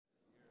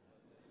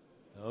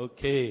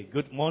Okay,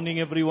 good morning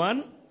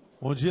everyone.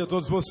 Bom dia a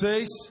todos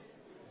vocês.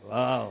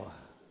 Wow.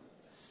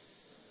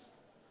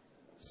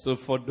 So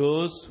for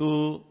those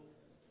who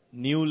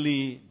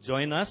newly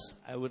join us,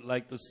 I would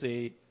like to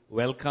say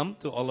welcome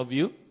to all of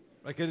you.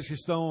 Para aqueles que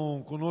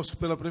estão conosco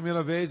pela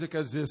primeira vez, eu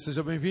quero dizer,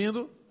 seja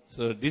bem-vindo.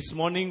 So this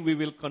morning we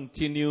will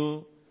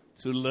continue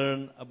to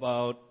learn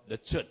about the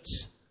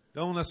church.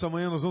 Então, nessa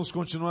manhã nós vamos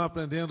continuar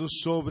aprendendo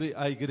sobre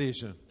a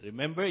igreja.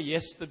 Remember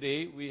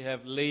yesterday we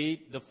have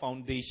laid the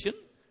foundation.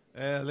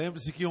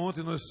 Lembre-se que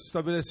ontem nós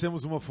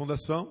estabelecemos uma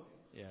fundação.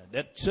 Yeah,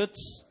 that church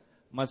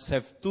must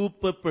have two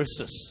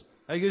purposes.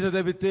 A igreja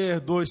deve ter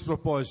dois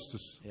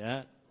propósitos.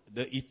 Yeah,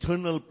 the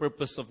eternal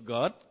purpose of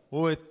God,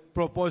 O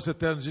propósito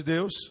eterno de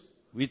Deus,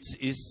 which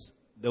is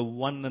the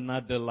one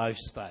another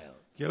lifestyle.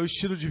 que é o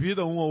estilo de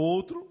vida um ao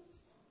outro.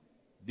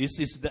 This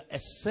is the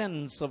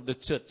essence of the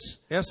church.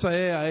 Essa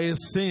é a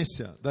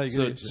essência da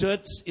So igreja.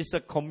 church is a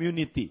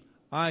community.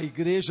 A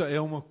igreja é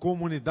uma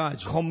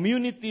comunidade.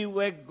 Community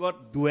where God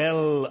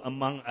dwell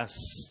among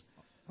us.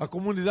 A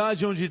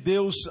comunidade onde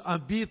Deus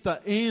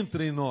habita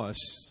entre nós.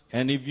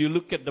 And if you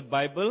look at the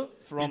Bible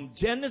from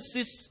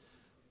Genesis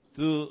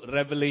to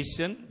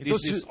Revelation, Então,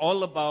 this is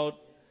all about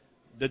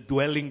the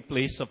dwelling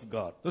place of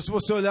God. Então, se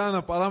você olhar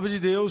na palavra de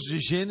Deus, de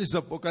Gênesis,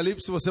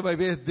 Apocalipse, você vai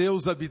ver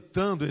Deus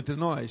habitando entre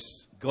nós.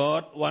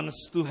 God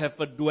wants to have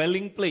a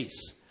dwelling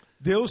place.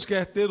 Deus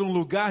quer ter um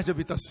lugar de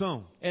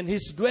habitação. And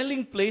his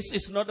dwelling place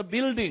is not a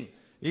building.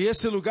 E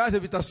esse lugar de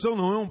habitação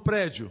não é um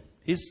prédio.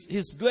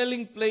 His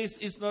dwelling place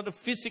is not a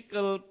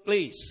physical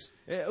place.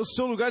 O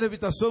seu lugar de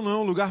habitação não é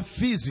um lugar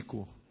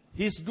físico.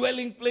 His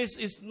dwelling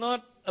place is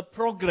not a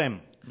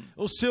program.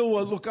 O seu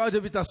local de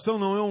habitação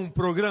não é um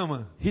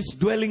programa. His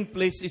dwelling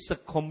place is a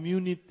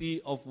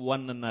community of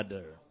one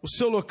another. O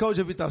seu local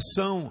de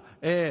habitação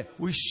é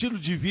o estilo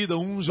de vida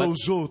uns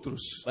aos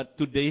outros. But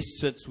today's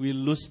church will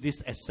lose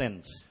this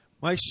essence.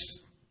 Mas,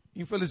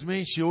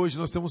 infelizmente, hoje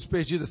nós temos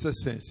perdido essa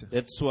essência.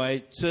 That's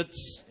why church,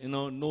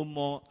 no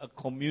more a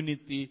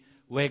community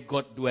where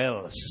God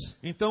dwells.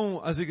 Então,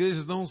 as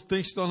igrejas não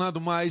têm se tornado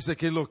mais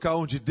aquele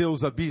local onde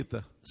Deus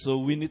habita. So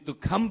we need to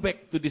come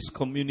back to this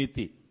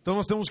community. Então,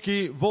 nós temos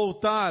que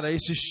voltar a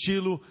esse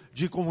estilo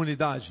de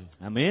comunidade.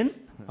 Amen?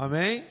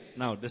 Amém?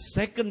 Now, the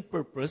second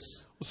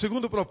purpose O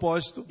segundo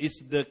propósito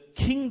is the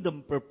kingdom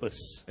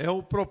purpose. é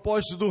o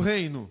propósito do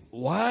reino.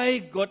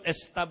 Why God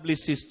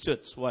established his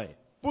church? Why?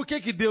 Por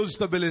que Deus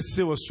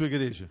estabeleceu a sua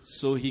igreja?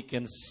 So he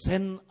can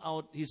send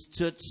out his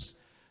church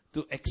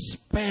to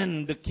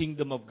expand the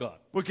kingdom of God.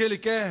 Porque Ele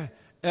quer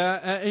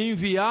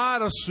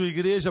enviar a sua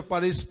igreja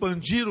para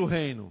expandir o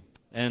reino.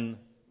 And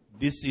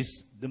this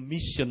is the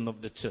mission of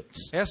the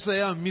church. Essa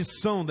é a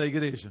missão da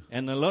igreja.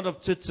 And a lot of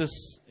churches,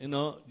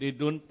 they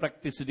don't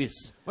practice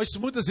this. Mas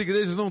muitas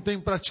igrejas não têm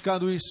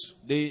praticado isso.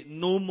 They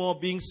no more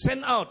being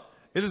sent out.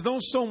 Eles não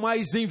são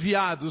mais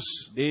enviados.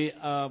 They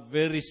are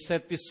very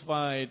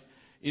satisfied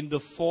in the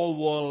four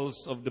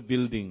walls of the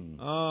building.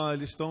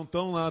 Eles estão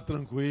tão lá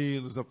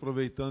tranquilos,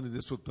 aproveitando e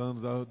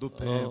desfrutando do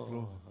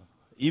templo.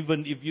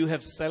 Even if you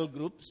have cell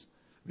groups,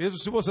 Mesmo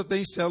se você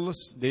tem células,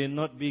 they're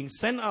not being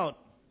sent out.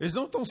 eles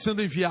não estão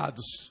sendo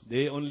enviados.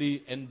 They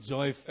only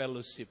enjoy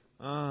fellowship.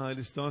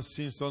 Eles estão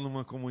assim, só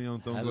numa comunhão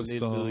tão Aleluia.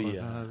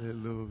 gostosa.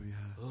 Aleluia.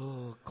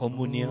 Oh,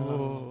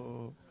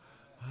 comunhão.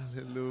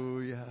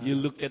 Aleluia. You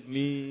look at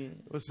me,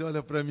 Você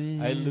olha para mim,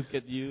 I look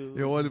at you.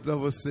 eu olho para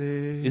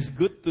você. It's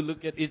good to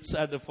look at each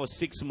other for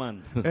 6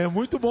 months. É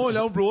muito bom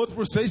olhar um para o outro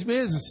por 6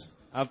 meses.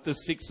 After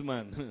 6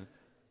 months,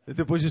 E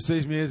depois de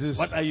 6 meses,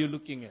 what are you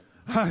looking at?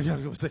 já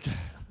que você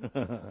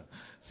quer.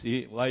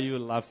 See, why you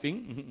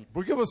laughing?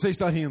 Por que você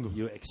está rindo?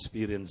 You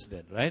experience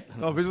that, right?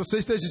 Talvez você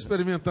esteja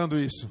experimentando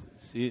isso.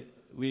 See,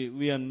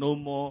 we are no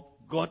more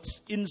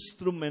God's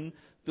instrument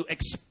to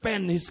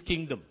expand his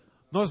kingdom.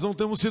 Nós não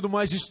temos sido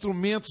mais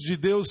instrumentos de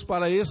Deus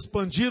para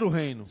expandir o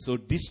reino. So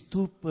these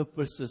two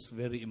purposes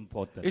very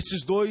important.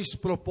 Esses dois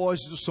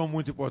propósitos são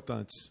muito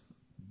importantes.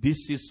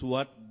 This is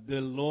what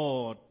the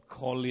Lord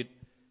call it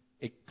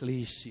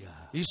ecclesia.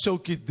 Isso é o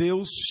que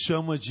Deus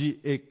chama de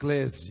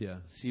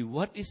eclésia. See,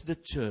 what is the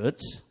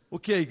church? O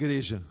que é a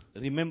igreja?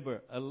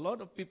 Remember, a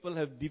lot of people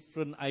have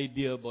different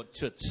idea about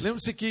church.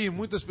 Lembre-se que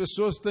muitas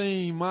pessoas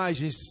têm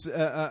imagens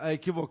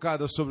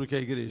equivocadas sobre o que é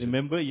a igreja.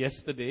 Remember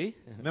yesterday,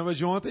 Lembra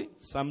de ontem?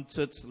 some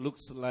church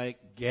looks like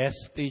gas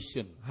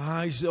station.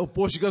 É o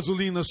posto de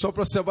gasolina só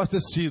para ser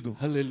abastecido.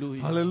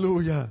 Hallelujah.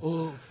 Aleluia.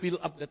 Oh, fill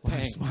up the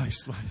tank.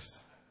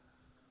 Mais.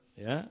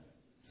 Yeah.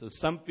 So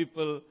some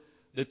people,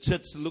 the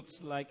church looks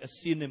like a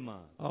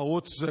cinema. A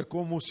outros é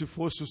como se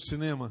fosse o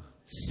cinema.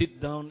 Sit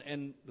down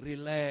and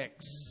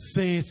relax.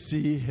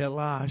 Sente-se,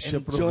 relaxe,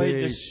 Enjoy the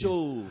aproveite.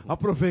 show.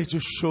 Aproveite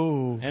o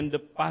show. And the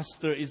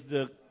pastor is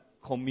the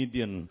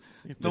comedian.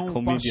 Então the o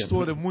comedian.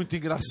 pastor é muito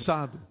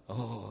engraçado.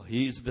 Oh,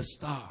 he is the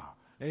star.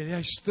 Ele é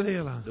a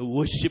estrela. The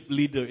worship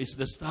leader is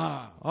the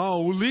star.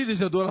 O líder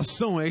de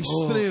adoração é a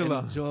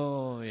estrela.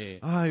 Oh,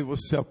 enjoy.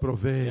 Você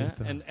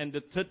aproveita. Yeah? And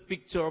the third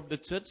picture of the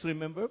church,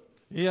 remember?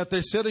 E a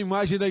terceira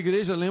imagem da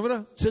igreja,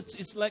 lembra? Church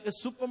is like a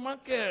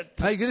supermarket.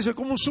 A igreja é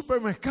como um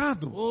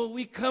supermercado. Oh,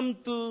 we come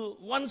to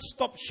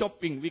one-stop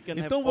shopping. We can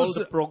Então have all você-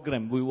 the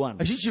program we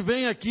want. A gente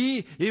vem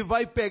aqui e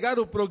vai pegar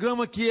o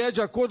programa que é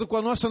de acordo com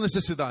a nossa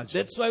necessidade.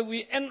 That's why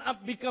we end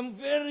up become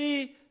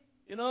very,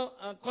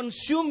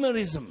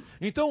 consumerism.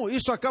 Então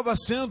isso acaba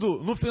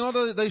sendo, no final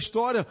da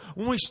história,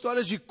 uma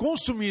história de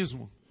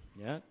consumismo.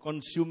 Yeah,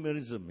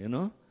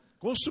 consumerism,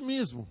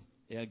 Consumismo.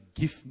 Yeah,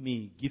 give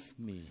me.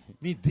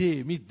 Me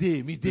dê, me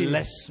dê, me dê.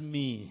 Bless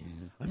me.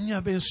 Me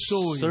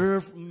abençoe.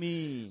 Serve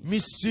me. Me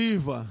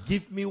sirva.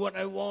 Give me what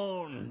I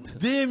want.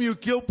 Dê-me o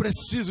que eu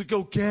preciso, o que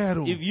eu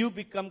quero. If you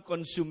become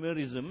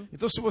consumerism,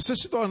 Então, se você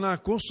se tornar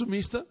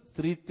consumista,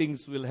 3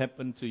 things will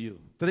happen to you.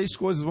 3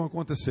 coisas vão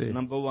acontecer.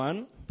 Number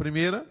 1,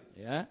 Primeira,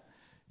 yeah,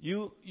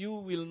 you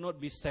will not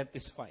be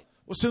satisfied.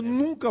 você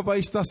nunca vai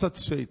estar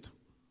satisfeito.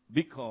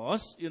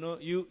 Because,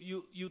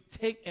 you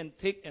take and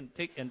take and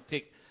take and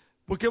take.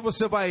 Porque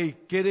você vai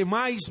querer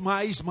mais.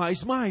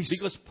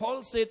 Because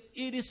Paul said,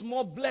 it is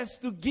more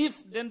blessed to give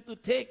than to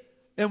take.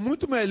 É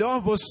muito melhor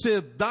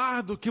você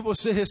dar do que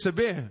você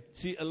receber.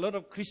 See, a lot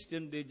of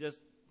Christians, they just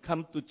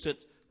come to church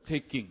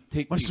taking.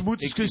 Mas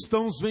muitos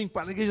cristãos vêm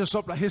para a igreja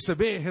só para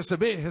receber.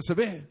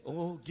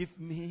 Oh, give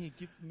me.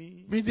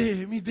 Me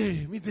dê.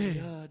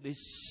 Yeah, they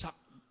suck,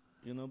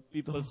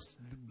 people's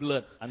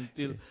blood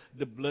until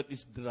the blood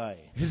is dry.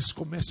 Eles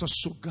começam a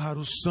sugar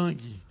o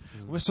sangue.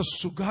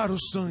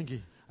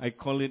 I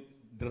call it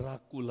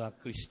Dracula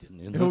Christian.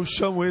 Eu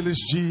chamo eles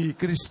de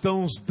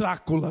cristãos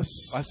Dráculas.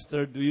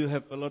 Pastor, do you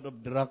have a lot of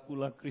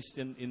Dracula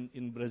Christian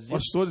in Brazil?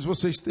 Pastores,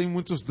 vocês têm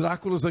muitos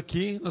Dráculas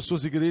aqui nas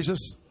suas igrejas?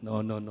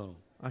 No.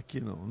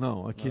 Aqui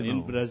não.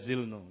 In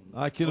Brazil, no.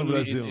 Aqui no Only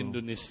Brasil. in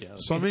Indonesia.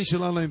 Okay? Somente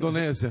lá na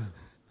Indonésia.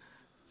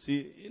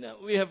 See,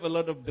 we have a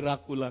lot of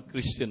Dracula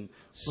Christian.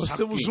 Nós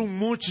temos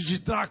monte de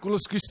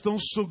Dráculas que estão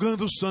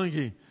sugando o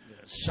sangue.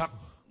 Suck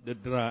the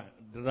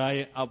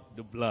dry up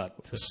the blood.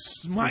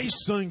 Mais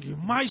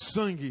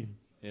sangue.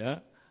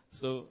 Yeah.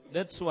 So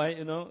that's why,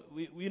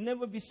 we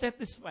never be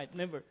satisfied,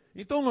 never.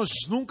 Então nós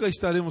nunca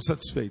estaremos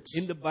satisfeitos.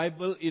 In the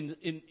Bible,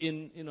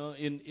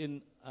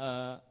 in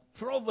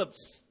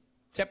Proverbs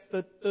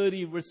chapter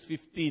 30, verse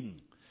 15,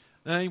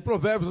 Em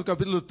Provérbios, no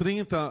capítulo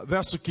 30,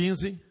 verso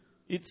 15,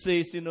 it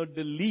says,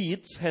 the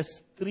leech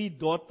has 3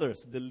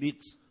 daughters. The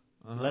leech,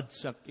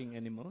 blood-sucking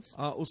animals.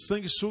 o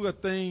sanguessuga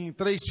tem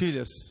 3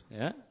 filhas.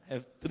 Yeah,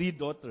 have 3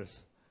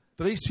 daughters.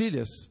 3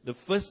 filhas. The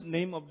first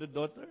name of the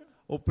daughter,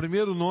 O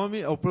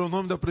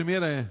pronome da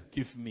primeira é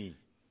give me.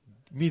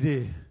 me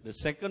dê. The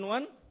second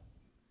one,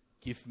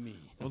 give me.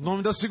 O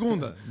nome da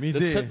segunda, me The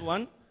dê. third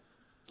one,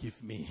 give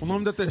me. O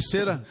nome da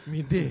terceira,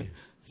 me dê.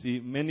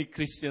 See, many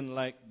Christians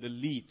like the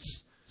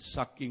leech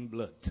sucking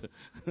blood.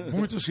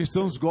 Muitos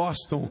cristãos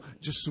gostam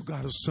de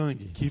sugar o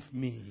sangue. Give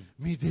me.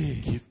 Me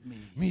dê. Give me.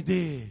 Me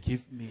dê.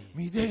 Give me.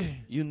 Me dê.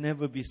 You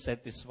never be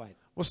satisfied.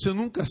 Você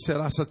nunca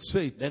será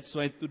satisfeito. That's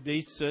why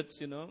today's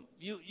church,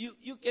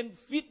 you can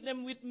feed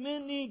them with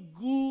many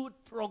good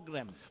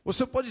programs.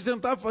 Você pode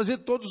tentar fazer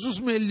todos os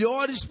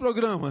melhores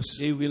programas.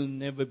 They will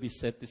never be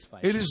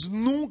satisfied. Eles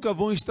nunca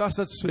vão estar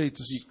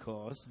satisfeitos.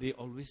 Because they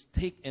always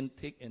take and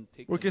take and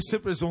take. Porque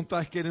sempre eles vão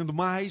estar querendo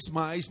mais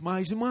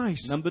e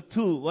mais. Number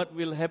 2, what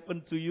will happen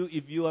to you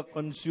if you are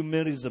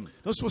consumerism?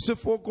 Então, se você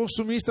for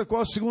consumista,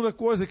 qual a segunda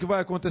coisa que vai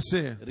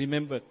acontecer?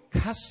 Remember,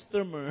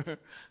 customer,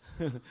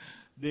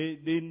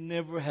 they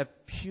never have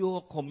pure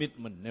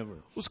commitment, never.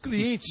 Os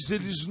clientes,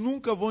 eles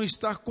nunca vão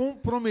estar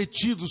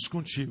comprometidos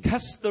contigo.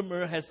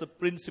 Customer has a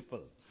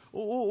principle.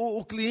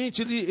 O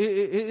cliente,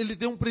 ele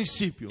tem um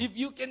princípio. If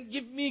you can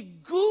give me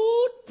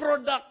good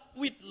product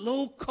with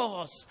low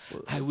cost,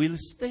 I will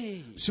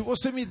stay. Se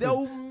você me der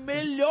o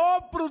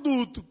melhor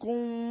produto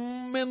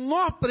com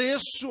menor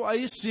preço,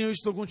 aí sim eu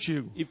estou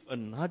contigo. If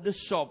another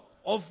shop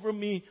offer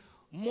me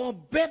more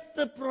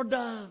better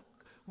product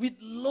with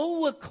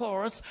lower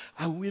cost,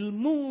 I will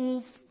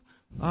move.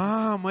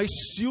 Mas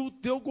se o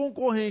teu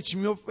concorrente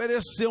me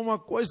oferecer uma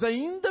coisa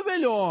ainda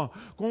melhor,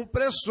 com um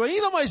preço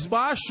ainda mais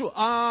baixo,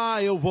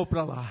 eu vou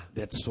para lá.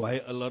 That's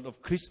why a lot of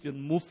Christians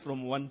move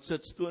from one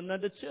church to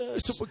another church.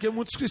 Isso porque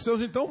muitos cristãos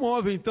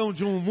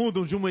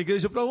mudam de uma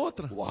igreja para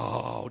outra.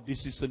 Wow,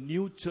 this is a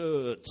new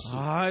church.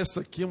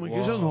 Essa aqui é uma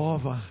igreja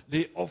nova.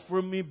 They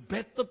offer me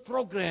better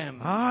program.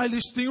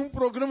 Eles têm um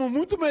programa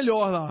muito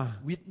melhor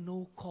lá. With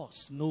no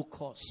cost.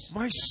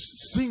 Mas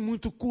sem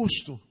muito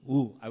custo.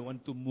 I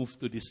want to move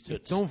to this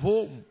church. Então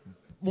vou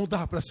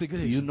mudar para essa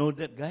igreja. You know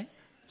that guy?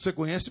 Você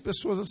conhece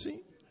pessoas assim?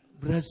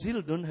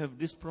 Brazil don't have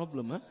this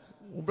problem, huh?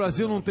 O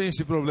Brasil não tem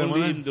esse problema,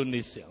 Only né?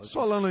 Indonesia.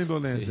 Só lá na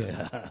Indonésia.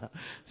 Yeah.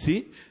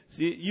 See,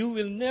 you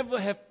will never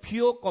have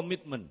pure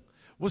commitment.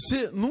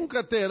 Você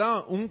nunca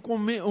terá um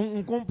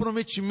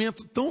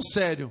comprometimento tão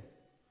sério.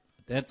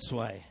 That's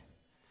why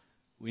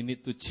we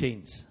need to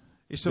change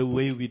Isso the é,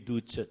 way we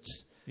do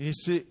church.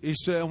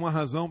 isso é uma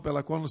razão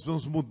pela qual nós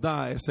vamos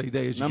mudar essa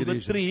ideia de Number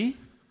igreja. 3,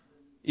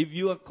 if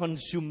you are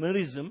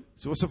consumerism,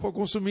 Se você for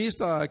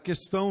consumista, a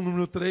questão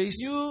número 3,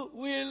 you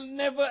will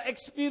never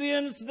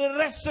experience the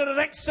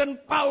resurrection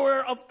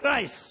power of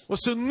Christ.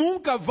 você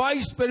nunca vai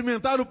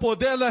experimentar o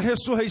poder da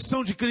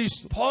ressurreição de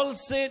Cristo. Paul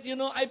said,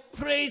 I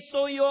pray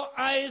so your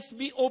eyes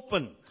be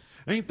open.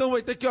 Então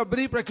vai ter que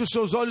abrir para que os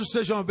seus olhos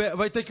sejam abertos,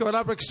 vai ter que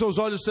orar para que seus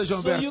olhos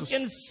sejam So you abertos.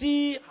 can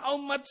see how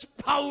much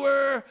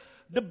power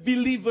the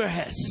believer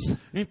has.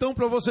 Então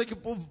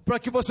para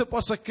que você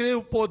possa crer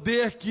o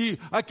poder que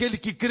aquele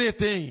que crê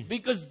tem.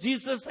 Because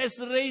Jesus has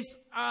raised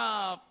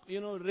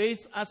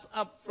us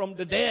up from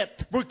the dead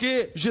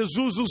Porque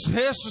Jesus os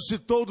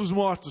ressuscitou dos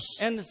mortos.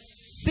 and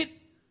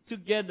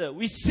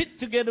we sit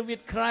together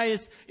with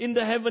Christ in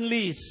the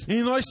heavenlies.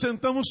 E nós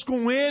sentamos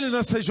com Ele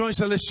nas regiões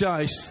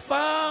celestiais.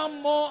 Far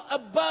more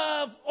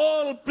above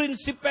all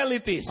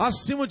principalities.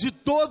 Acima de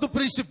todo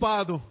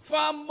principado.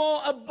 Far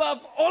more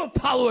above all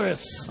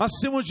powers.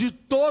 Acima de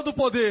todo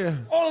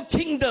poder. All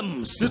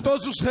kingdoms. De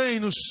todos os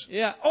reinos.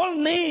 Yeah, all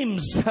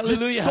names. De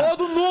Hallelujah.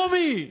 todo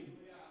nome.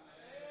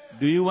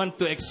 Do you want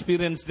to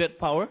experience that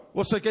power?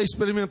 Você quer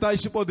experimentar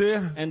esse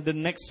poder? And the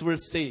next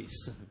verse says,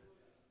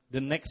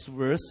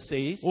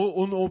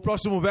 O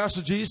próximo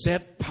verso diz: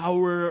 that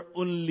power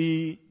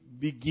only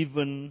be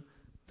given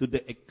to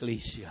the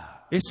ecclesia.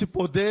 esse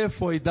poder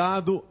foi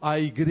dado à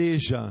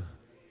igreja.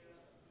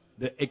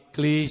 The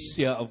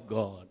ecclesia of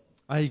God.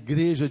 A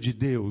igreja de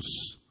Deus.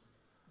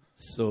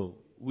 So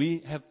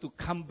we have to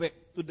come back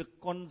to the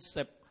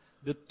concept,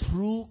 the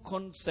true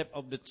concept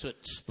of the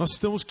church. Nós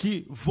temos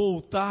que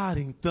voltar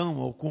então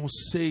ao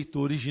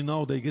conceito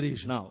original da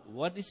igreja. Now,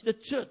 what is the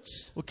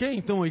church? O que é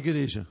então a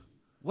igreja?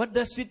 What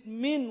does it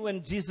mean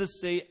when Jesus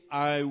say,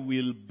 I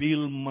will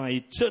build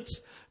my church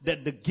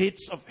that the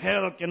gates of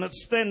hell cannot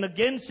stand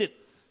against it?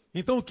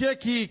 Então o que é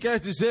que quer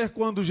dizer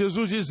quando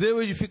Jesus diz: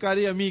 eu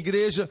edificarei a minha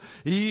igreja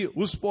e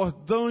os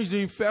portões do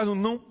inferno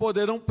não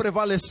poderão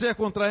prevalecer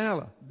contra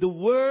ela? The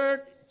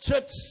word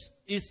church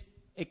is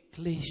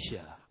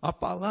ecclesia. A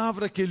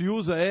palavra que ele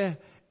usa é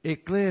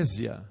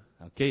eclésia.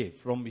 Okay,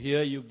 from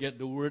here you get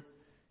the word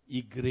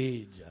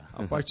igreja.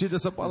 A partir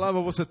dessa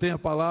palavra você tem a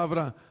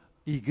palavra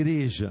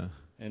igreja.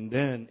 And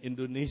then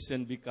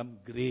Indonesian become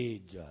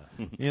gereja.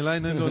 E lá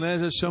na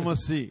Indonésia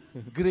chama-se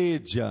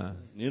igreja.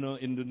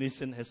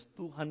 Indonesian has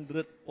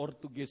 200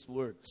 Portuguese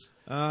words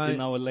Ah, in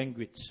our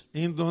language.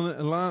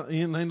 Lá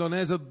na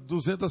Indonésia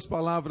 200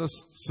 palavras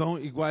são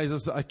iguais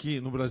aqui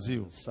no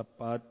Brasil.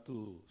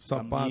 Sapato,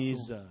 Sapato,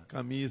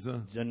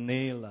 camisa,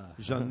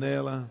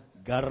 janela,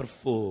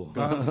 garfo.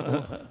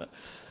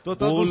 Tô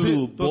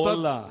bolo,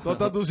 bola. Tô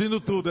traduzindo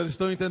tudo, eles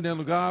estão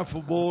entendendo.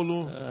 Garfo,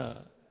 bolo.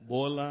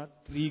 Bola,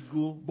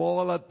 trigo,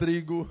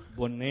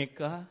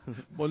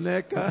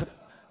 boneca,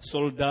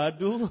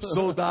 soldado.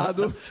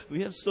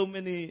 We have so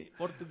many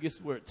Portuguese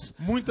words.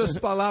 Muitas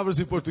palavras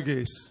em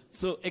português.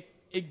 So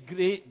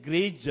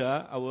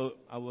igreja,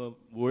 our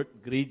word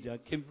igreja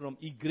came from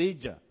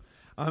igreja.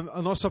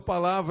 A nossa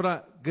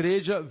palavra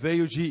igreja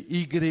veio de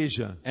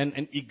igreja.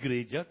 And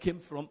igreja came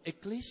from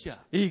ecclesia.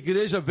 E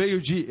igreja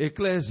veio de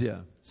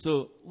eclésia.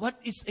 So, what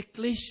is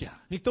ecclesia?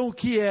 Então o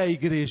que é a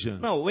igreja?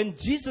 Now, when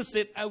Jesus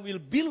said, I will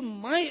build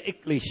my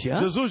ecclesia,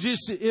 Jesus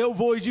disse: eu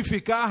vou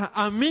edificar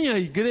a minha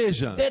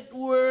igreja. that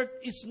word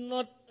is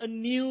not a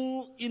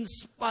new,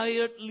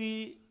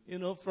 inspiredly,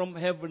 from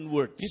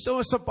heavenwards. Então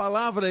essa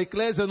palavra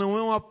eclésia não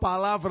é uma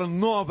palavra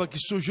nova que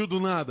surgiu do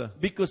nada.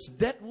 Because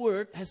that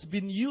word has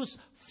been used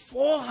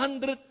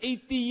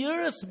 480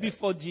 years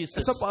before Jesus.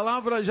 Essa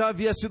palavra já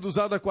havia sido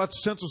usada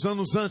 400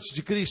 anos antes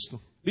de Cristo.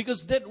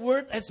 Because that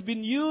word has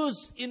been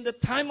used in the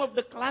time of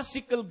the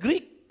classical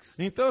Greeks.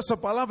 Então essa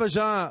palavra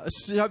já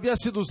havia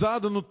sido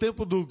usada no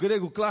tempo do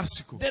grego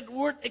clássico. That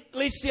word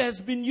ecclesia has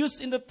been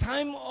used in the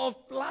time of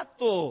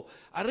Plato,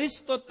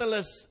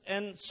 Aristoteles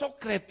and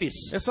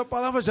Socrates. Essa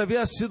palavra já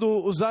havia sido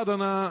usada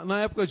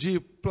na época de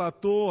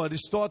Platão,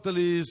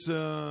 Aristóteles,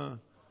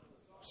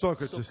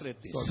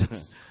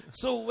 Sócrates.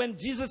 So when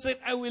Jesus said,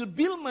 I will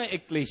build my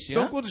ecclesia,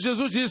 Então quando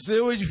Jesus disse: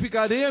 eu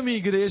edificarei a minha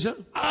igreja,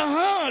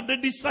 the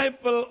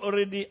disciple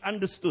already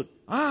understood.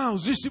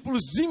 os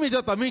discípulos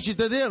imediatamente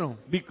entenderam.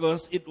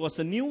 Because it was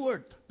a new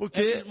word.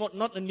 Porque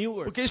Not a new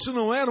word. Porque isso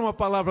não era uma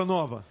palavra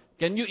nova.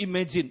 Can you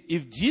imagine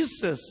if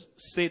Jesus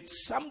said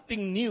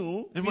something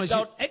new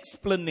without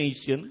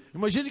explanation?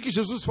 Imagine que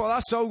Jesus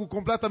falasse algo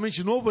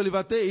completamente novo, ele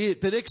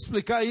teria que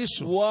explicar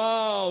isso.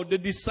 Wow, the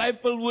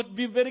disciple would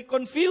be very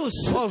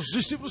confused. Os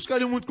discípulos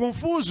ficariam muito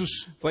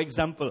confusos. For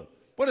example,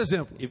 Por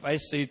exemplo, if I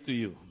say to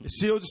you,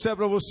 se eu disser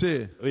para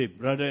você: hey,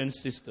 brother and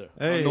sister,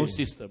 Hey. no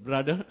sister,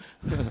 brother.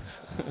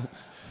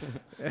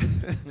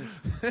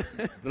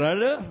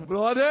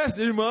 brothers,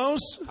 irmãos,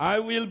 I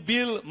will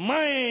build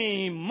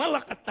my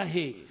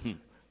Malakatahe.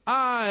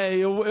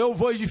 eu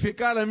vou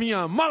edificar a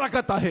minha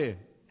Malakatahe.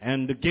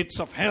 And the gates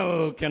of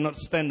hell cannot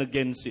stand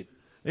against it.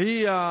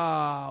 E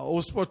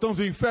os portões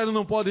do inferno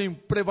não podem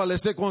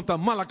prevalecer contra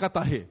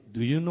Malakatahe.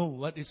 Do you know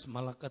what is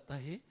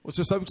Malakatahe?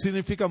 Você sabe o que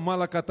significa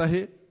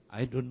Malakatahe?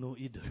 I don't know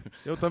either.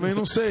 Eu também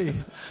não sei.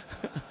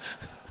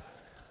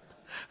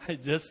 I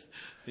just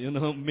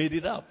made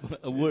it up,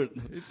 a word.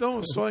 Então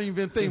eu só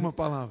inventei uma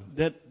palavra.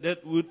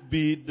 That would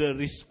be the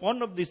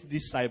response of this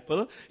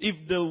disciple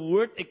if the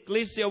word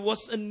ecclesia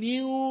was a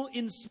new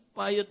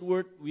inspired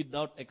word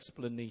without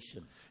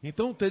explanation.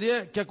 Então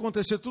teria que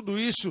acontecer tudo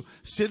isso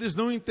se eles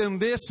não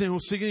entendessem o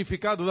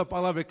significado da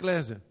palavra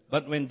eclésia.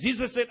 But when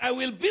Jesus said, I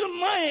will build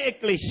my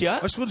ecclesia,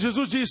 Mas quando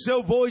Jesus disse,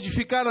 eu vou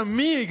edificar a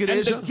minha and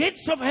igreja, the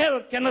gates of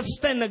hell cannot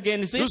stand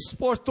against it. os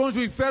portões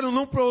do inferno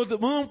não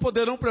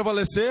poderão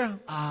prevalecer.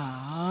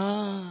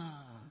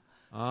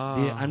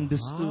 They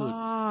understood.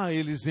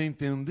 Eles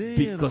entenderam.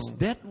 Because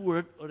that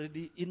word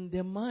already in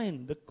their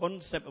mind, the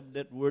concept of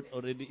that word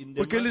already in their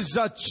Porque mind. eles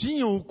já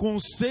tinham o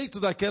conceito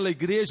daquela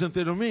igreja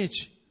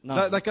anteriormente.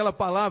 Não. Daquela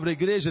palavra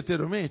igreja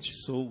anteriormente.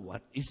 So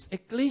what is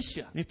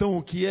ecclesia? Então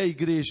o que é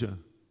igreja?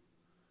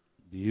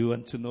 Do you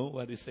want to know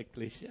what is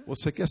ecclesia?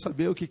 Você quer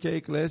saber o que é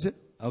eclésia?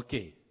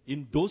 Okay.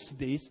 In those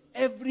days,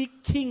 every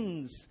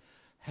kings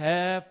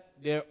have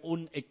their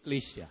own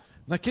ecclesia.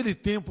 Naquele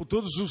tempo,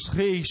 todos os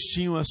reis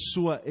tinham a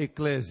sua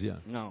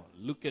eclésia. Now,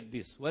 look at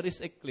this. What is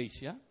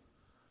ecclesia?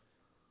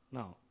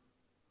 Now,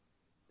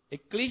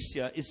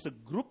 ecclesia is a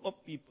group of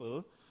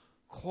people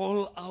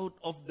called out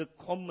of the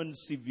common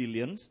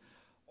civilians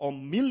or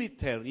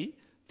military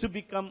to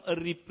become a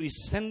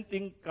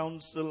representing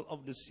council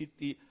of the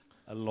city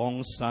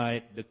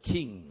alongside the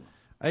king.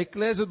 A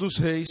eclésia dos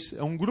reis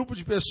é um grupo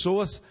de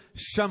pessoas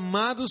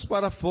chamados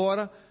para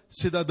fora,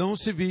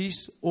 cidadãos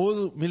civis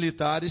ou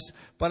militares,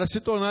 para se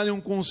tornarem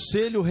um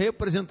conselho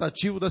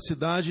representativo da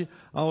cidade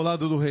ao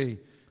lado do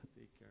rei.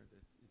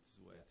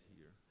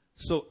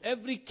 So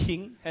every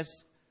king has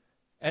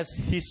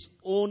his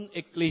own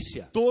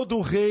ecclesia. Todo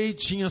rei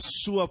tinha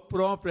sua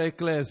própria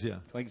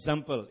eclésia. For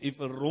example, if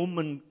a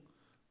Roman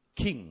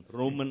king,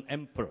 Roman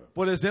emperor,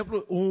 Por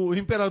exemplo, o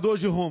imperador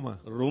de Roma.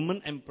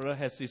 Roman emperor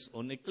has his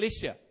own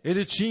ecclesia.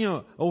 Ele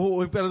tinha,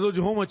 o imperador de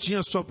Roma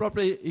tinha sua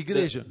própria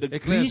igreja, The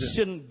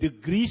eclésia.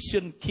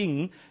 Grecian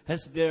king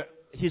has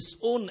his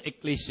own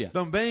ecclesia.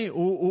 Também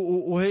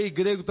o rei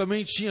grego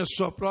também tinha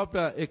sua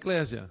própria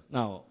eclésia.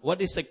 Now,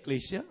 what is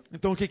ecclesia?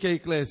 Então o que é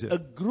eclésia? A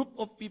group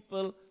of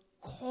people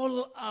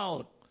call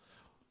out.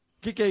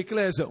 O que é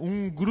eclésia?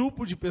 Um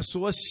grupo de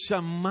pessoas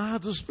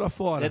chamados para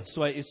fora. That's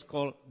why it's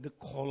called the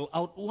call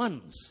out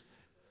ones.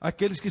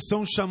 Aqueles que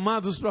são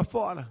chamados para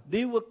fora.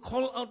 They were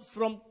called out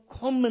from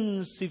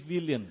common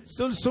civilians.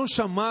 Então eles são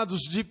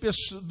chamados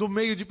do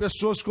meio de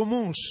pessoas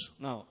comuns.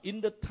 Now,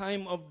 in the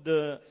time of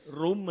the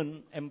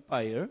Roman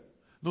Empire,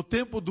 No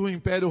tempo do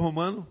Império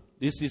Romano,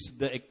 this is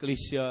the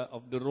ecclesia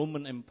of the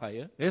Roman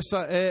Empire. essa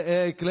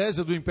é a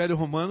eclésia do Império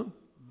Romano.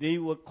 They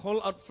were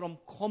called out from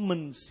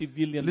common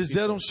civilian Eles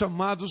people. eram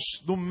chamados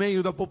do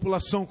meio da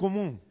população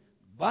comum.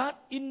 But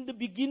in the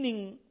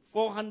beginning,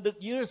 400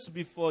 years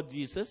before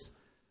Jesus,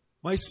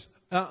 Mas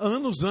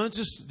anos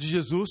antes de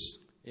Jesus,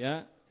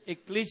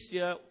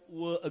 ecclesia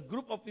were a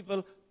group of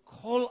people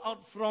called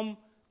out from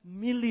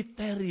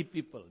military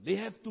people. They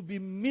have to be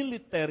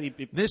military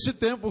people. nesse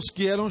tempo, os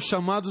que eram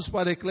chamados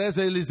para a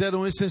eclésia, eles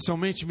eram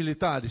essencialmente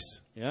militares.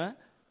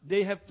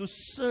 They have to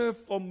serve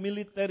for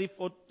military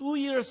for 2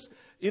 years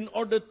in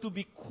order to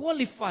be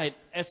qualified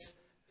as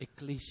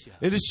ecclesia.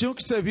 Eles tinham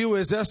que servir o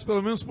exército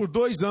pelo menos por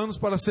 2 anos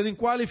para serem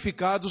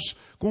qualificados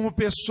como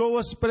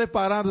pessoas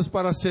preparadas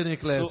para serem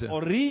eclésia. So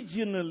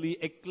originally,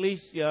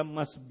 ecclesia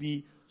must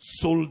be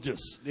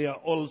soldiers. They are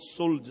all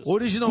soldiers.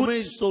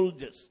 Originalmente- Good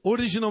soldiers.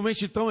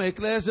 Originalmente, então, a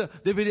eclésia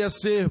deveria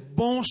ser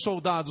bons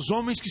soldados,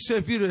 homens que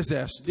serviram o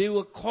exército. They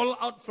were called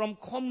out from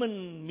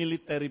common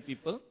military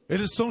people.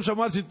 Eles são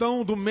chamados,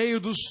 então, do meio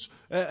dos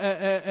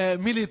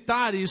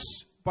militares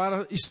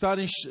para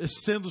estarem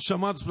sendo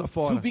chamados para To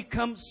fora.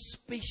 become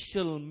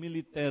special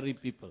military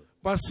people.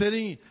 Para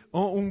serem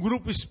um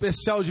grupo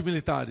especial de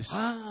militares.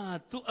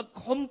 To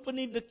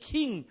accompany the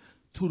king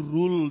to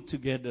rule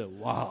together.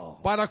 Wow.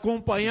 Para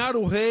acompanhar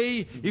o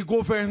rei e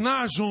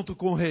governar junto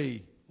com o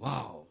rei.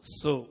 Wow.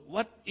 So,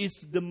 what is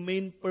the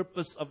main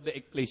purpose of the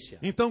ecclesia?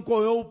 Então,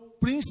 qual é o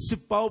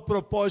principal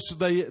propósito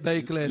da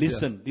eclésia?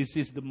 Listen, this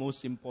is the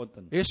most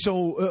important. Esse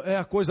é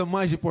a coisa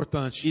mais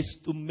importante. Is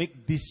to make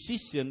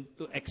decision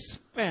to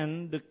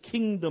expand the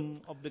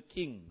kingdom of the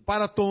king.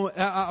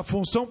 A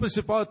função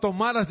principal é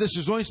tomar as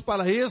decisões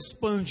para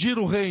expandir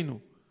o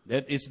reino.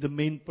 That is the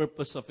main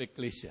purpose of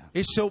ecclesia.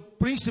 Esse é o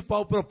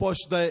principal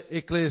propósito da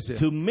eclésia.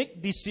 To make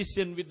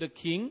decision with the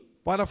king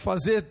Para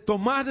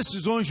tomar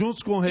decisões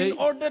juntos com o rei, in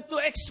order to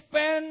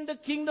expand the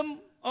kingdom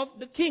of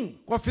the king.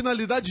 com a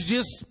finalidade de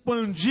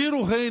expandir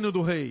o reino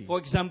do rei.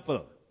 For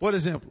example, Por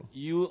exemplo,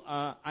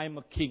 I'm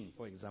a king,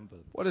 for example,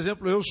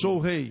 eu sou o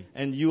rei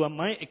and you are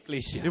my e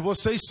ecclesia.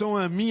 vocês são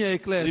a minha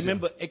eclésia.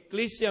 Remember,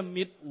 ecclesia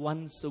meet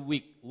once a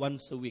week.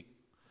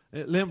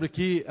 Lembre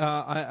que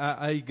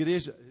a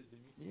igreja,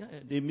 Yeah,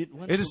 they meet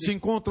once eles a se week.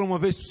 encontram uma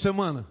vez por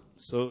semana.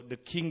 So the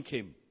king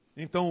came.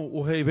 Então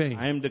o rei vem.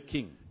 I am the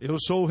king. Eu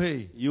sou o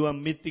rei. You are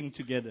meeting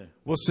together.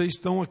 Vocês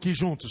estão aqui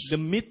juntos. The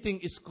meeting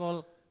is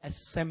called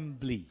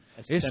assembly.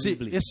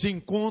 Esse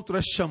encontro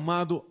é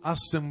chamado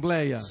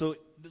assembleia. So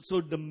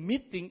the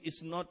meeting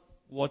is not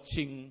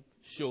watching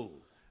show.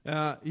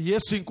 E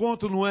esse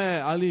encontro não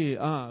é ali,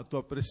 estou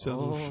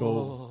apreciando o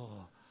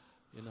show.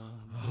 You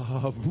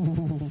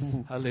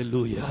know,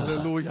 hallelujah.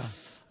 Aleluia.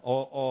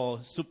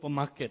 Or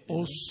supermarket. you Ou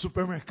know.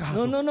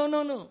 supermercado. No.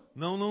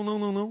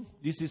 Não.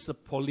 This is a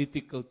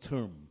political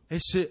term.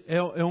 Esse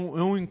é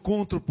um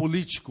encontro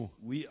político.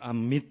 We are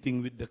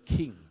meeting with the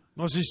king.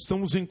 Nós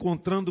estamos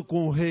encontrando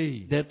com o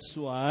rei. That's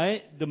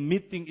why the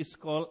meeting is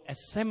called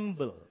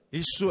assembly.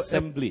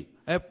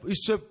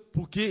 Isso é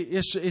porque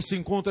esse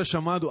encontro é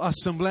chamado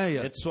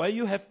Assembleia. That's why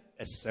you have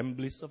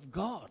assemblies of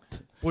God.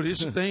 Por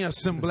isso tem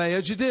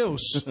Assembleia de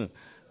Deus.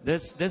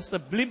 That's a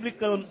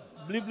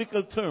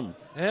biblical term.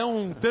 É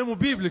um termo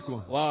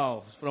bíblico.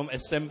 Wow, from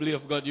assembly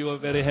of God you are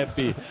very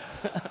happy.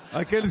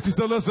 Aqueles que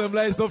estão na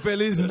Assembleia estão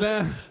felizes,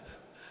 né?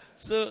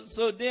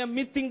 So they are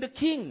meeting the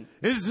king.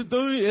 Eles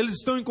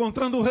estão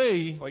encontrando o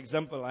rei. For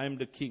example, I am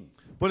the king.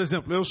 Por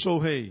exemplo, eu sou o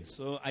rei.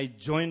 So I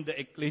joined the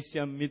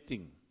ecclesia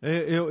meeting.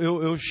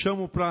 Eu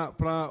chamo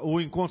para o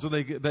encontro da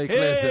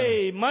igreja.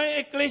 Hey, my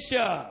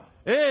ecclesia.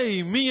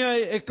 Ei, minha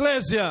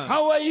eclésia,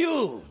 How are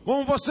you?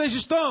 como vocês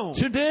estão?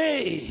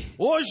 Today,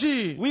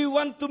 Hoje, we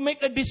want to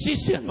make a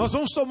decision. nós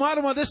vamos tomar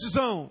uma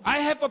decisão. I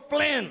have a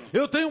plan.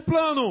 Eu tenho um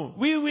plano.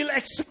 We will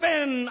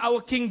expand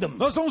our kingdom.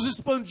 Nós vamos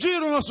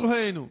expandir o nosso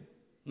reino.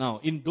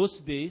 Now, in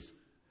those days,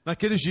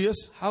 Naqueles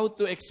dias, how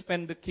to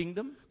expand the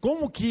kingdom?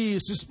 como que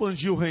se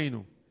expandiu o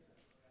reino?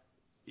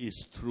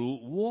 Is through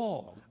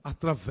war.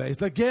 Através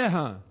da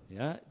guerra.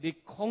 Yeah, they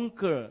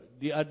conquer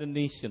the other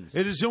nations.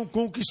 Eles iam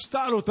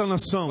conquistar outra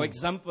nação. For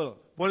example,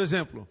 Por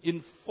exemplo,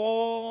 in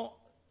 4th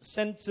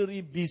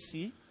century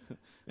BC,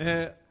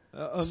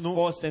 no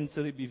 4th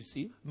century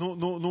BC,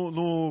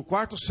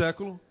 quarto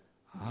século,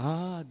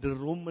 the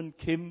Roman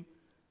came,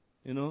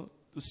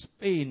 to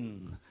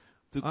Spain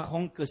to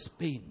conquer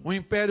Spain. o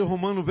Império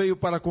Romano veio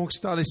para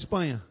conquistar a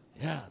Espanha.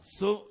 Yeah,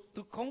 so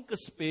to conquer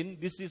Spain,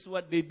 this is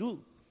what they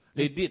do.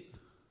 They did.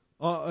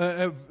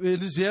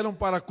 Eles vieram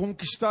para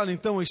conquistar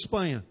então a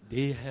Espanha.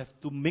 They have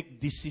to make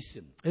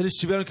decision. Eles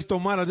tiveram que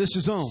tomar a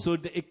decisão. So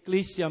the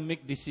ecclesia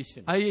make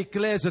decision. A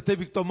eclésia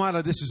teve que tomar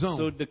a decisão.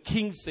 So the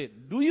king said,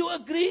 "Do you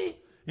agree?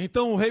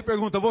 Então o rei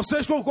pergunta: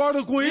 vocês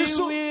concordam com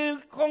isso? We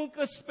will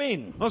conquer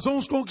Spain. Nós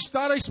vamos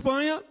conquistar a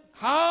Espanha?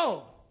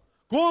 How?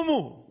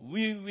 Como?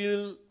 We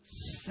will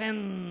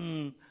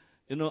send,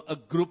 a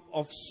group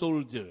of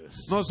soldiers.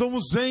 Nós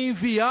vamos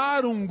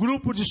enviar um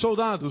grupo de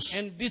soldados.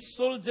 And these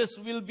soldiers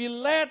will be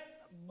led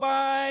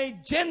by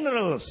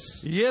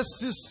generals. E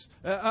esses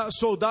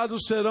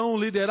soldados serão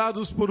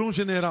liderados por um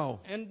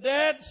general. And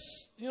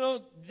that's,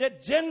 that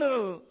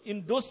general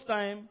in those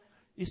time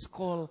is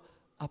called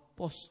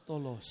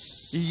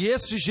apostolos. E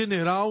esse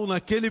general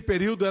naquele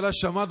período era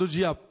chamado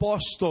de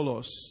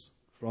apóstolos.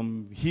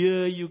 From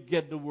here you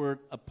get the word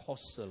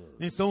apostle.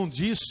 Então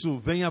disso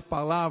vem a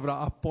palavra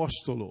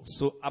apóstolo.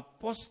 So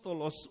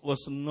apostolos was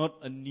not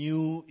a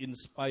new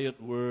inspired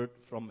word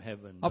from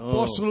heaven. No.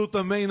 Apóstolo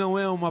também não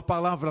é uma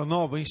palavra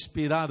nova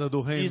inspirada do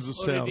reino It's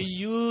dos céus.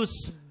 already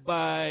used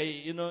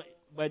by,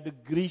 by the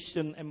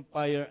Grecian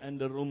Empire and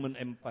the Roman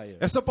Empire.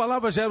 Essa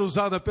palavra já era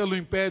usada pelo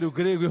Império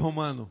Grego e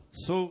Romano.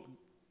 So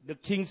the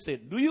king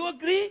said, "Do you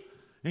agree?"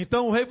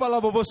 Então o rei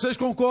falava: vocês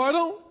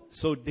concordam?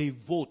 So they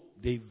vote.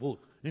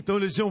 Então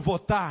eles iam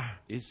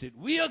votar. He said,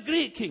 "We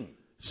agree, king."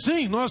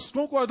 Sim, nós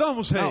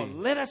concordamos, Now rei.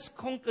 let us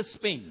conquer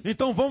Spain.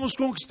 Então vamos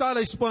conquistar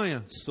a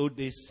Espanha. So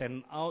they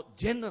sent out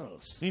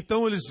generals.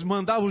 Então eles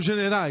mandavam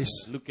generais.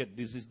 Look at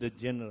this is the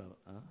general,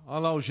 Olha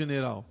lá o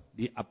general,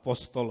 the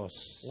apostolos.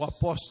 o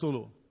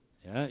apóstolo.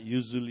 Yeah,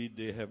 usually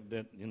they have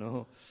that,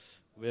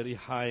 very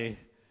high.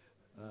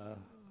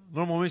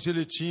 Normalmente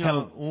ele tinha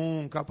Helm.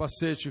 um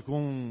capacete com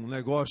um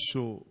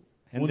negócio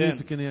And bonito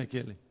then- que nem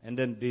aquele. And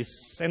then they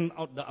sent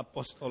out the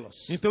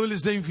apostolos. Então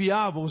eles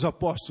enviavam os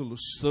apóstolos.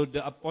 So the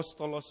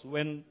apostolos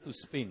went to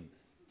Spain.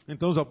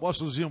 Então os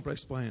apóstolos iam para a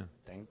Espanha.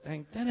 Tang,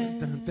 tang, tadam.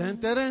 Tan, tan,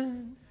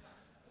 taran.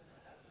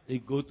 They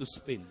go to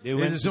Spain. They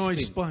went Eles to iam à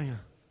Spain.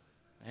 Espanha.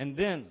 And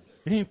then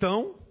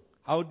Então,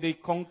 how they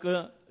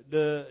conquer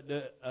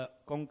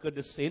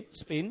the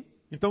Spain?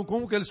 então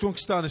como que eles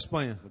conquistaram a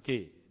Espanha?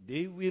 Okay,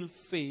 they will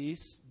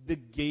face the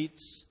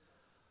gates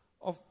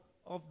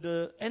of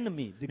the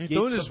enemy. The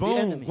Então gates eles of the vão,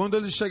 enemy. quando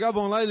eles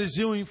chegavam lá, eles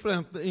iam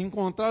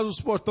encontrar os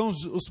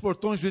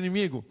portões do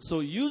inimigo. So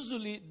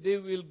usually they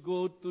will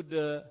go to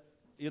the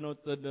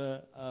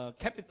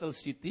capital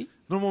city.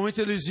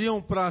 Normalmente eles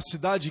iam para a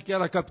cidade que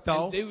era a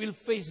capital. And they will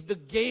face the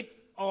gate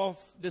of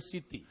the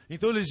city.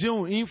 Então eles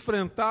iam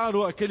enfrentar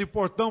aquele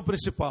portão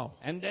principal.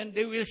 And then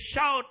they will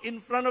shout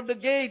in front of the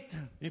gate.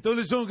 Então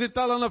eles iam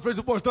gritar lá na frente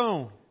do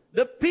portão: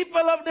 The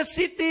people of the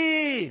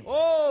city,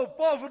 "Ô,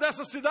 povo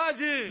dessa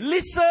cidade,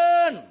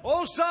 listen.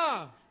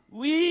 ouça!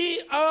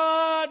 We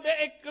are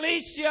the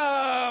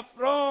ecclesia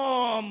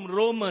from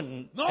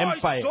Roman Nós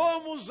Empire.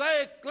 somos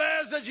a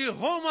eclésia de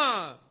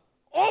Roma.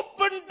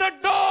 Open the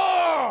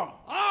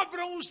door.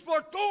 Abram os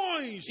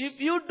portões. If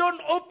you don't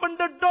open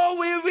the door,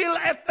 we will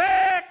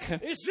attack."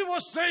 E se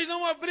vocês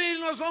não abrirem,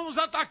 nós vamos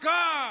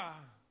atacar."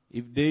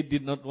 If they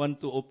did not want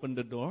to open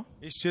the door,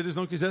 E se eles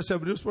não quisessem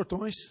abrir os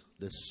portões,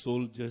 the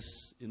soldiers,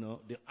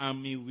 the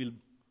army will,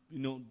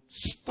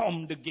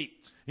 storm the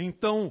gate.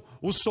 então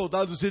os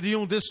soldados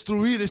iriam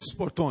destruir esses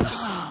portões.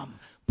 Bam,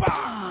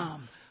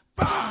 bam,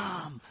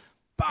 bam,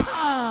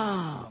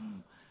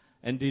 bam.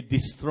 And they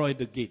destroy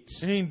the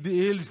gates.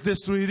 Eles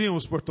destruiriam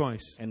os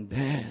portões. And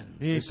then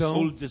the Então,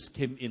 soldiers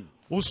came in.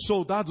 Os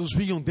soldados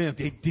vinham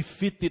dentro They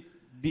defeated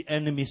the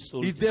enemy e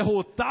soldiers.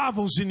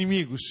 derrotavam os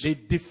inimigos. They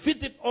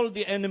defeated all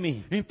the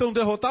enemy. Então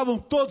derrotavam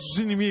todos os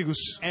inimigos.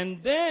 And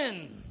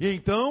then E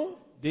então,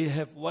 they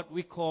have what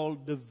we call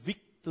the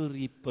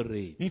victory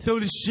parade.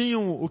 eles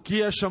tinham o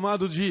que é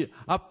chamado de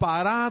a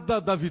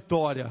parada da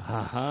vitória.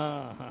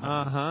 Aha.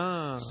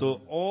 Aham.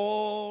 So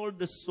all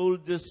the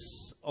soldiers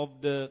of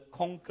the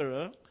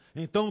conqueror,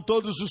 Então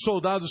todos os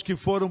soldados que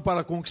foram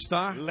para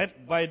conquistar, led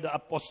by the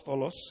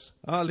apostolos,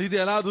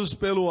 liderados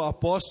pelo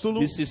apóstolo,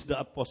 this is the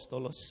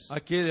apostolos,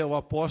 aquele é o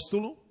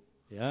apóstolo.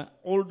 yeah,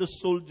 all the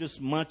soldiers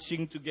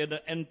marching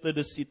together enter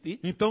the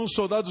city, Então os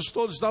soldados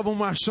todos estavam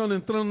marchando,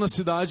 entrando na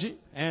cidade,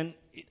 and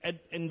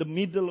in the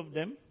middle of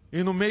them,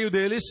 e no meio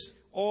deles,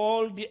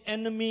 all the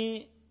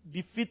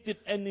defeated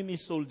enemy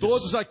soldiers.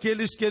 todos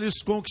aqueles que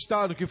eles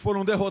conquistaram, que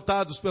foram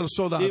derrotados pelos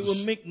They were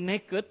soldados. made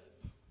naked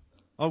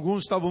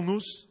Alguns estavam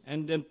nus,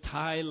 and then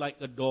tied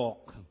like a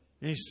dog,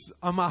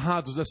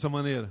 amarrados dessa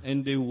maneira.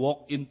 and they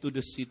walk into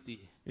the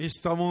city. E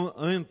estavam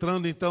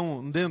entrando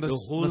então dentro The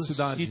da whole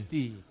cidade.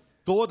 city,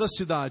 Toda a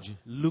cidade,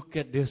 look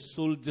at their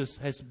soldiers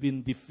has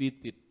been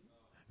defeated.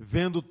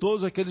 vendo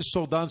todos aqueles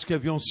soldados que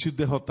haviam sido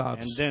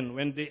derrotados. And then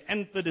when they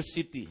enter the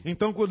city,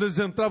 Então quando eles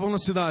entravam na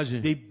cidade,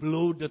 they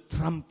blow the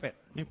trumpet.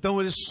 então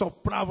eles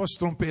sopravam as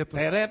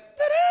trompetas. Terep,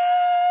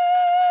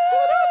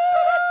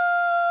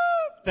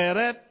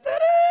 terep, terep.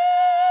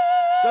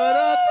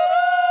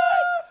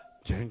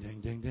 Jang,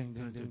 jang, jang, jang,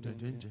 jang, jang,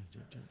 jang, jang.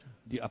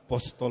 The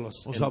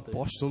apostolos Os entered.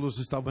 apóstolos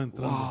estavam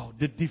entrando. Wow,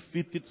 the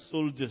defeated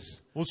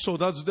soldiers Os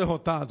soldados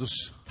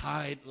derrotados,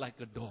 tied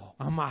like a dog.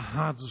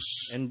 amarrados.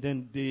 And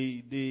then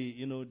they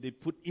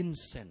put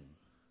incense,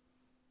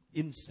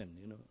 like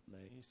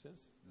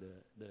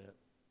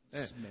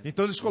the smell.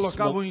 Então eles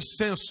colocavam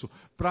incenso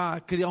para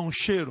criar um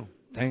cheiro.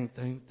 Tang,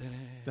 tang, tang.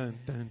 Tan,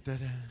 tan,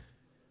 taran.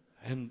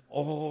 And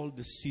all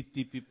the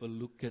city people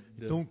look at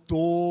the, Então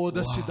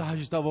toda a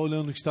cidade estava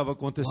olhando o que estava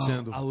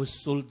acontecendo. wow, our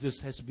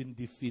soldiers has been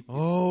defeated.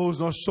 Oh, os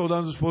nossos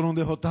soldados foram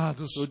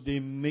derrotados. So they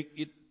make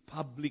it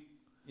public,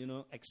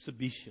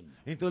 exhibition.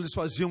 Então eles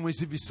faziam uma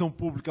exibição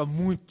pública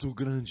muito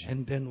grande.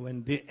 And then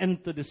when they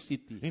enter the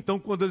city, Então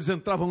quando eles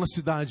entravam na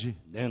cidade,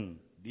 then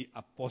the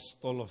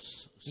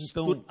apostolos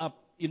Então- stood up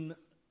in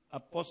a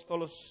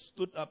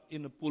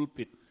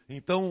pulpit.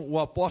 então o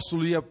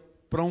apóstolo ia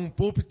para um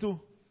púlpito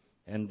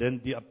And then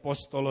the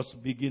apostolos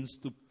begins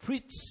to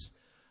preach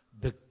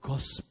the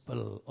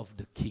gospel of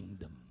the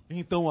kingdom.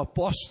 Então o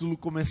apóstolo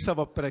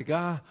começava a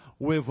pregar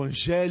o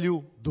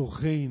evangelho do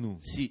reino.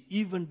 See,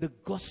 even the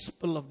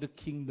gospel of the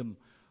kingdom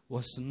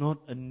was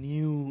not a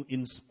new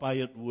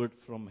inspired word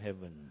from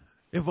heaven.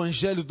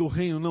 Evangelho do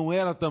reino não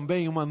era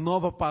também uma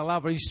nova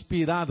palavra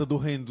inspirada do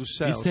reino dos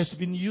céus. This has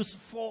been used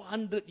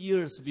 400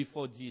 years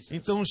before Jesus.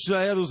 Então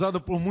já era usado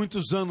por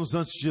muitos anos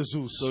antes de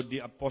Jesus. So the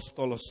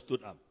apostolos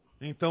stood up.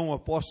 Então o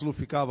apóstolo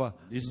ficava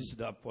This is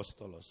the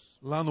apostolos.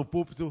 lá no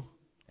púlpito.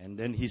 And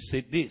then he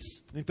said this.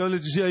 Então ele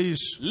dizia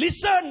isso: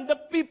 Listen, the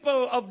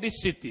people of this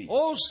city.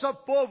 ouça,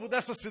 povo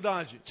dessa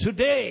cidade.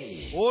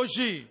 Today,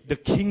 Hoje the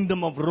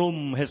kingdom of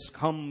Rome has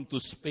come to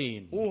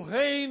Spain. o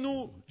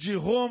reino de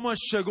Roma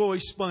chegou à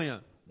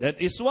Espanha.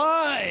 That is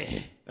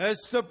why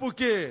Isso é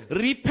porque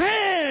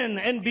repent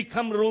and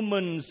become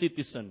Roman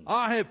citizens.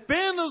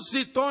 arrependam-se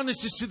e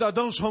tornem-se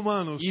cidadãos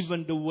romanos.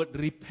 Even the word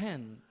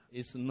repent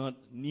is not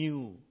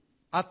new.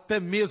 Até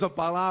mesmo a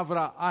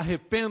palavra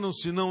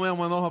arrependam-se não é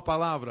uma nova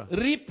palavra.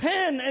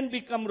 Repent and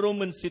become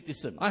Roman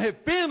citizens.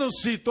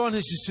 Arrependam-se e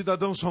tornem-se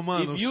cidadãos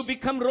romanos. If you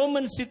become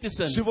Roman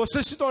citizens, Se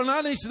vocês se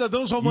tornarem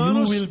cidadãos you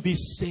romanos, will be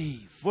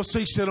saved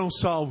vocês serão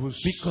salvos.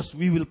 because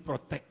we will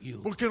protect you.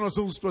 Porque nós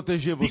vamos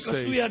proteger Because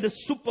we are vocês. the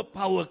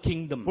superpower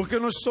kingdom. Porque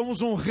nós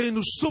somos um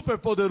reino super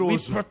We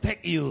poderoso.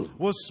 protect you.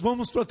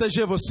 Vamos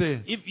proteger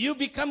você. If you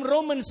become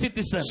Roman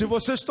citizens, Se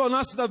você se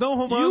tornar cidadão you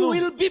romano,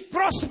 will be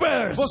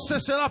prosperous você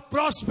será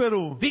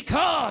próspero.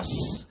 because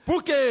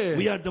Por quê?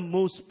 we are the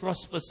most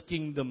prosperous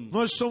kingdom.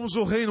 Nós somos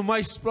o reino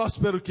mais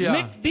próspero que há.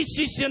 Make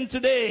decision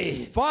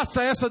today.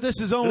 Faça essa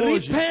decisão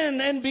hoje.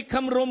 Repent and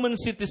become Roman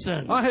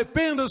citizen.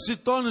 Arrependa-se e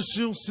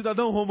torne-se um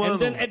cidadão And romano.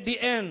 then at the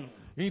end,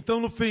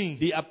 Então, no fim,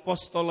 the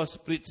apostolos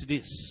preach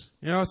this.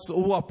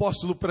 o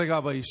apóstolo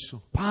pregava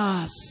isso.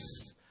 Paz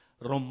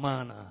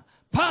Romana.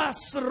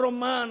 Paz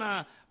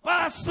Romana.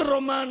 Paz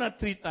Romana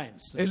 3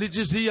 times. Ele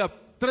dizia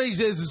 3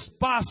 vezes: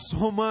 paz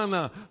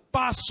romana,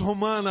 paz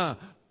romana,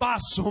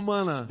 paz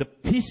romana. The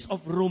peace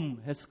of Rome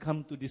has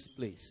come to this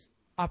place.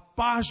 A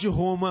paz de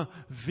Roma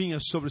vinha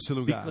sobre esse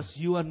lugar.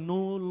 Because you are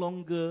no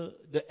longer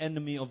the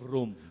enemy of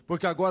Rome.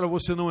 Porque agora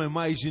você não é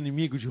mais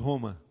inimigo de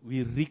Roma.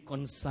 We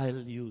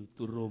reconcile you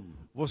to Rome.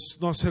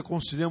 Nós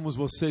reconciliamos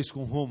vocês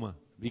com Roma.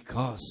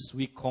 Because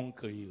we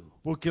conquer you.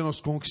 Porque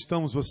nós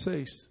conquistamos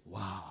vocês.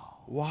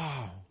 Wow.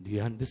 Uau! Do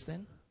you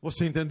understand?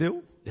 Você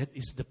entendeu? That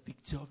is the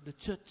picture of the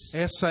church.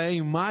 Essa é a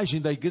imagem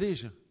da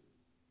igreja.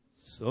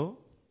 So,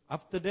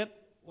 after that,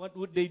 what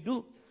would they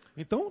do?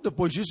 Então,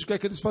 depois disso, o que é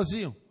que eles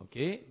faziam?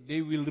 Okay,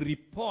 they will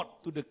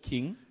report to the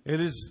king,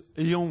 Eles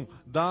iam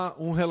dar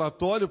um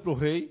relatório para o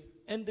rei,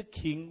 and the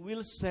king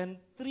will send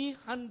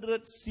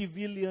 300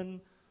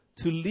 civilians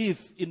to live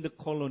in the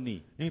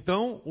colony.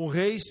 então o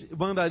rei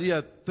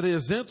mandaria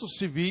 300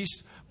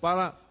 civis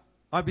para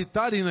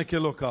habitarem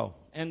naquele local.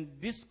 And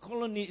this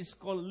colony is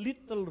called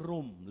Little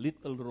Rome.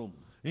 Little Rome.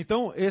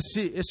 Então,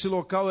 esse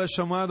local é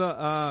chamado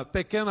a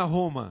Pequena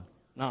Roma.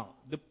 Now,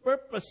 the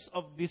purpose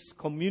of this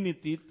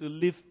community to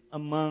live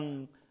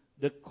among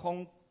the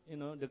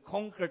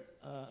conquered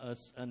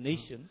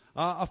nation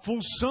A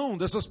função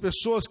dessas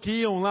pessoas que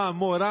iam lá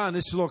morar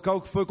nesse local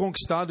que foi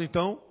conquistado,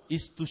 então,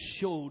 is to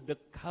show the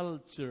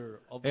culture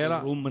of Era-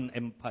 the Roman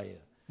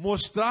Empire.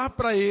 mostrar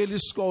para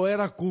eles qual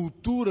era a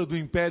cultura do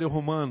Império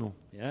Romano.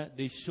 Yeah,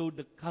 they show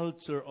the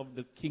culture of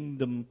the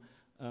kingdom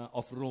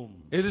of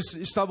Rome. Eles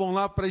estavam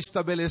lá para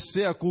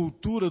estabelecer a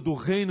cultura do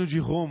reino de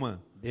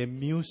Roma. Their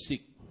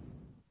music.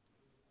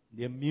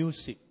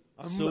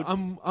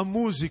 A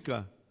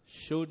música,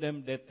 Show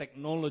them their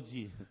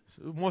technology.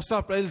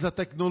 mostrar para eles a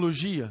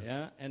tecnologia,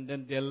 Yeah, and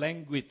then their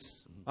language.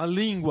 a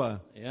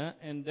língua, Yeah,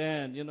 and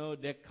then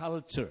their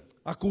culture.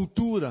 a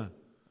cultura.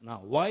 Now,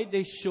 why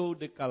they show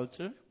the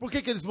culture? Por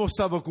que eles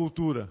mostravam a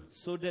cultura?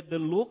 So that the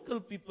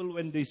local people,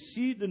 when they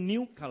see the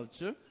new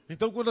culture,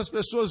 Então, quando as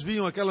pessoas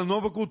viam aquela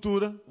nova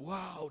cultura,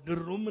 wow, the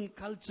Roman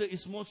culture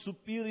is more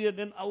superior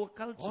than our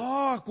culture.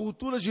 a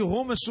cultura de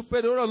Roma é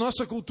superior à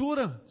nossa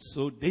cultura.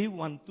 So they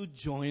want to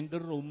join the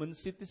Roman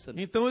citizen.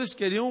 Então, eles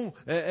queriam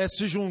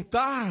se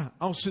juntar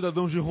aos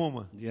cidadãos de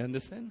Roma. Do you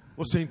understand?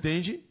 Você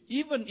entende?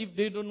 Even if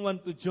they don't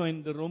want to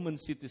join the Roman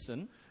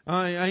citizen,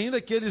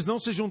 Ainda que eles não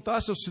se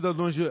juntassem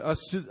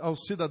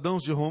aos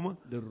cidadãos de Roma,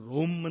 the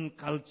Roman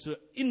culture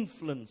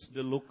influenced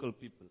the local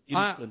people.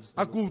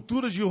 a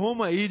cultura de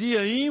Roma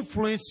iria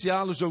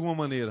influenciá-los de alguma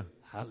maneira.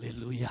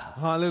 Hallelujah.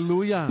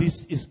 Aleluia!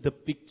 This is the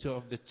picture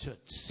of the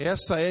church.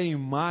 Essa é a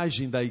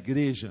imagem da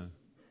igreja.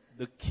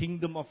 The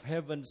kingdom of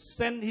heaven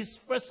sent his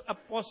first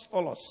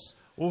apostolos.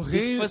 O His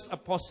reino, first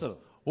apostle.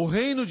 o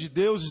reino de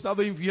Deus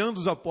estava enviando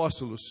os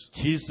apóstolos.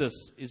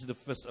 Jesus is the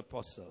first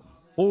apostle.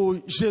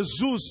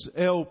 Jesus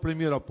é o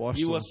primeiro He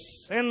apóstolo. was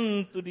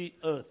sent to the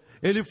earth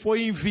Ele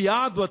foi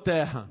enviado à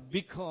terra.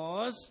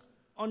 because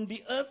on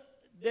the earth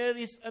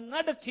there is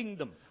another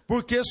kingdom,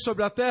 Porque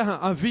sobre a terra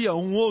havia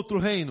um outro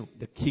reino.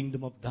 the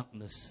kingdom of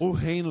darkness. O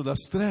reino das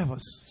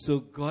trevas.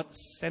 So God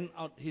sent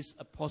out his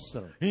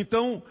apostle.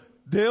 Então,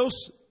 Deus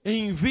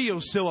envia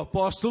o seu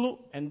apóstolo.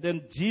 And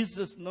then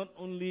Jesus not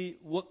only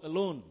worked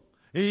alone,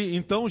 E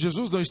então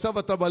Jesus não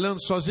estava trabalhando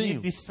he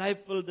sozinho.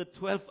 discipled the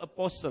 12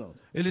 apostles.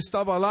 Ele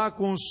estava lá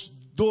com os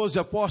 12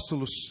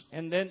 apóstolos.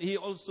 And then he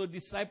also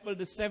discipled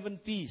the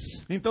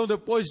 70s. Então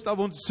depois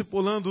estavam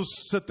discipulando os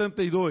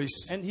 72.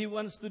 And he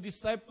wants to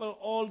disciple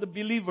all the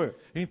believers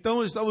Então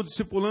eles estavam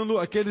discipulando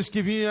aqueles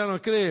que vieram a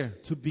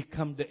crer to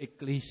become the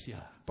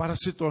ecclesia. para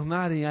se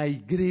tornarem a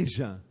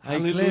igreja, a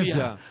Hallelujah.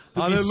 igreja.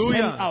 To be sent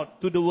Aleluia! out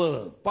to the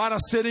world. Para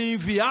serem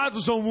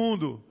enviados ao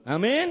mundo.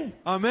 Amen.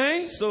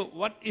 Amém? So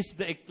what is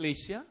the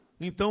ecclesia?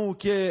 Então o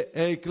que é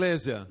a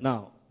eclésia?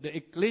 Now, the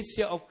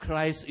ecclesia of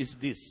Christ is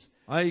this.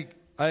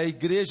 A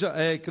igreja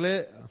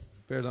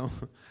perdão.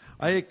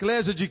 A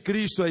eclésia de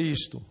Cristo é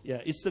isto.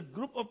 Yeah, it's a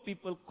group of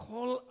people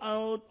called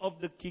out of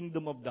the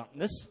kingdom of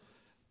darkness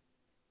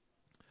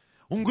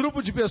Um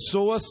grupo de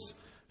pessoas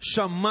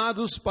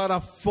chamados para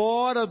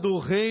fora do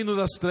reino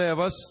das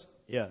trevas,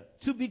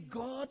 to be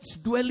God's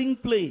dwelling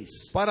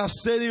place. para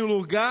serem o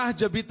lugar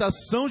de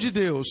habitação de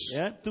Deus,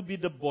 To be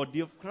the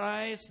body of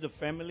Christ, the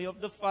family of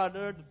the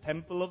Father, the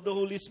temple of the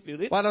Holy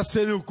Spirit. para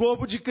serem o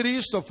corpo de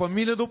Cristo, a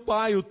família do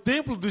Pai, o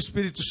templo do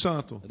Espírito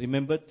Santo.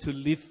 Remember to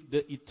live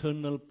the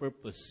eternal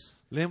purpose,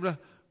 Lembra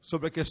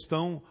sobre a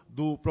questão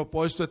do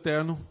propósito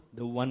eterno?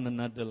 the one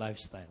another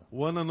lifestyle.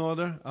 One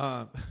another,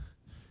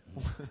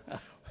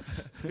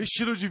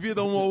 estilo de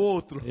vida um ao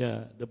outro.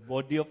 The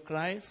body of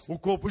Christ, O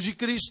corpo de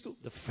Cristo,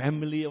 the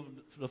family of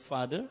the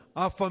Father,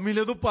 a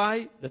família do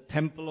Pai, the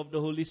temple of the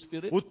Holy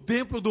Spirit. o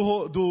templo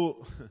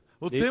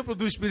templo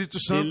do Espírito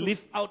They Santo.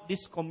 live out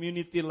this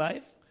community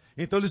life.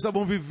 Então eles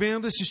estavam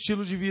vivendo esse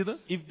estilo de vida.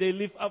 If they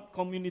live out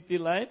community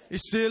life, E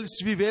se eles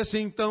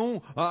vivessem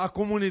então a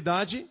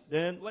comunidade,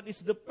 then what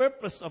is the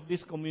purpose of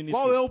this community?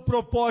 qual é o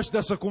propósito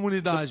dessa The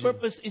comunidade?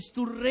 purpose is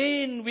to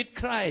reign with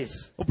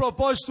Christ. O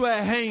propósito é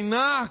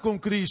reinar com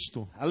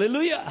Cristo.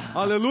 Hallelujah.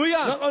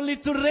 Aleluia! Not only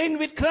to reign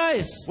with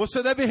Christ,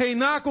 Você deve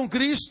reinar com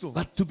Cristo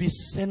but to be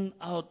sent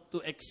out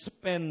to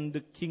expand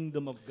the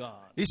kingdom of God.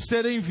 e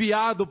ser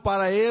enviado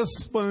para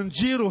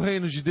expandir o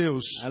reino de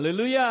Deus.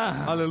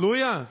 Hallelujah.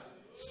 Aleluia!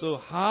 So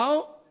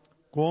how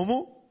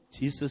Como?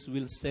 Jesus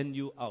will send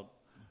you out?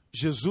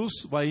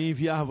 Jesus vai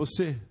enviar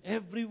você.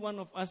 Every one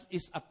of us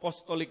is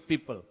apostolic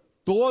people.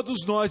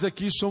 Todos nós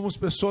aqui somos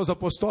pessoas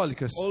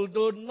apostólicas.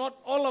 Although not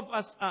all of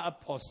us are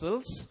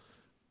apostles,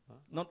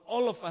 not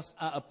all of us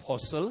are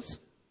apostles.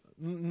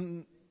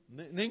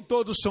 Nem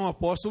todos são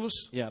apóstolos,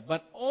 Yeah,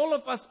 but all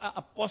of us are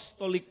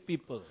apostolic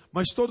people.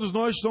 mas todos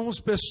nós somos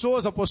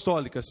pessoas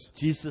apostólicas.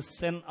 Jesus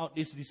sent out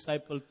his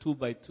disciples 2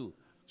 by 2.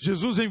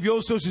 Jesus enviou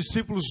seus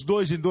discípulos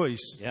 2 em 2.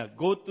 Yeah,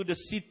 go to the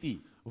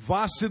city.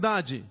 Vá à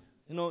cidade.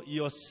 You know,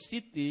 your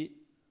city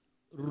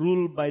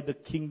ruled by the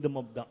kingdom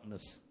of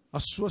darkness. A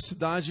sua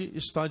cidade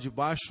está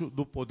debaixo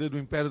do poder do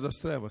império das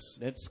trevas.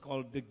 That's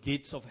called the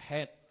gates of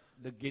hell.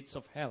 The gates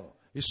of hell.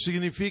 Isso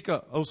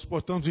significa os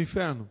portões do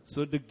inferno.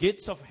 So the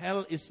gates of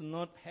hell is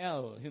not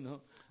hell, you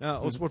know.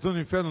 Os portões do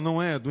inferno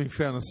não é do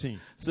inferno assim.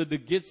 So the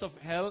gates of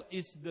hell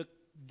is the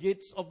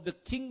gates of the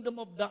kingdom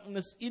of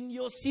darkness in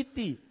your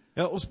city.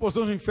 Os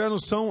portões do inferno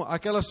são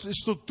aquelas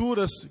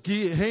estruturas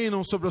que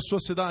reinam sobre a sua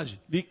cidade.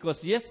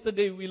 Because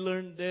yesterday we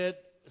learned that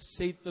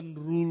Satan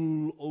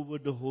rule over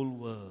the whole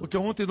world. Porque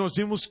ontem nós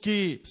vimos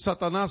que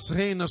Satanás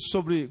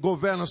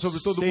governa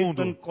sobre todo Satan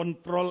mundo.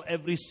 control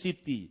every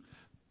city.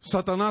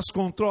 Satanás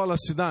controla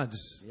as cidades.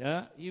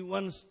 Yeah, he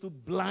wants to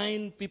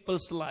blind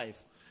people's life.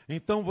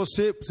 Então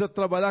você precisa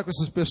trabalhar com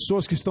essas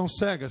pessoas que estão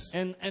cegas.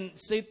 And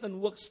Satan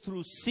works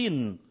through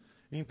sin,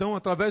 Então,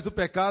 através do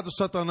pecado,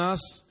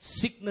 Satanás,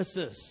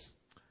 sicknesses,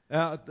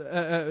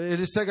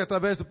 ele segue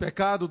através do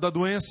pecado, da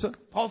doença,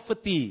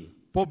 poverty.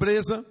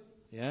 pobreza,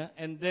 Yeah,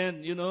 and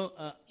then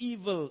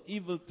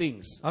evil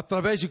things.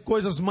 através de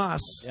coisas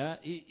más. Yeah,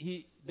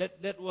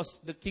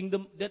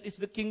 that is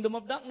the kingdom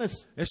of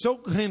darkness. Esse é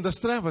o reino das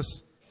trevas.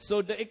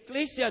 So the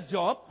ecclesia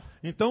job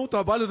Então, o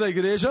trabalho da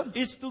igreja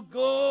is to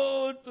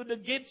go to the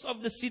gates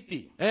of the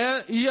city.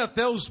 é ir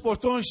até os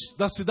portões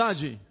da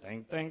cidade.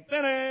 Tang, tang,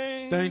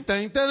 tang.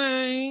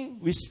 Tem.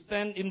 We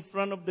stand in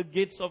front of the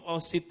gates of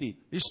our city.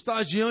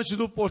 Está diante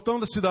do portão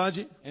da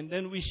cidade. And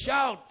then we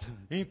shout,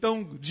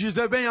 Então,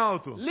 dizer bem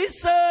alto: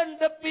 listen,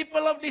 the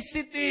people of the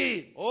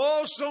city.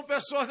 ouçam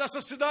pessoas dessa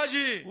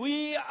cidade.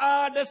 We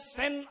are the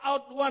sent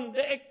out one,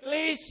 the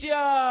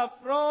ecclesia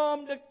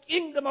from the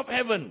kingdom of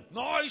heaven.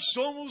 Nós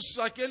somos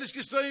aqueles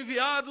que são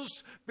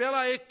enviados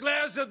pela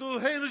eclésia do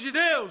reino de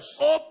Deus.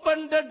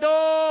 Open the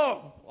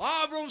door.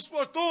 Abram os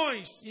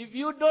portões. If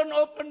you don't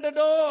open the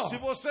door, Se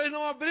vocês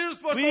não abrirem os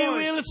we portões,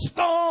 will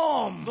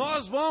storm.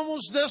 nós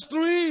vamos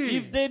destruir.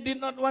 If they did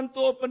not want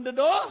to open the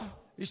door,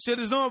 E se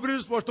eles não abrirem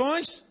os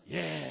portões,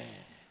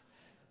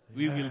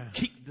 we will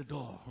kick the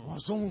door.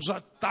 nós vamos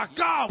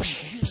atacar.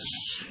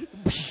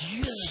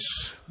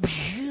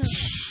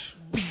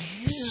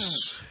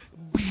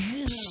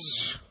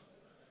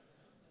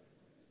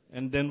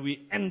 And then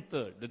we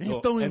enter the door,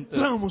 Então enter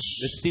entramos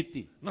the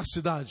city. na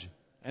cidade.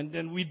 And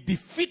then we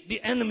defeat the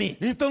enemy.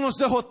 Então nós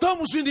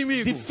derrotamos o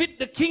inimigo. Defeat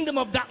the kingdom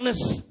of darkness.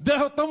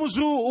 Derrotamos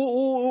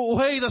o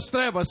rei das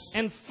trevas.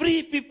 And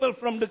free people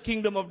from the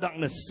kingdom of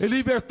darkness. E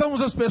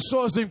libertamos as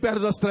pessoas do império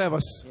das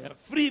trevas. Yeah,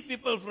 free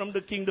people from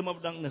the kingdom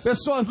of darkness.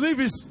 Pessoas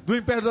livres do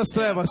império das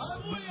trevas.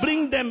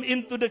 Bring them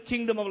into the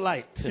kingdom of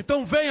light.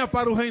 Então venha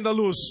para o reino da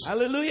luz.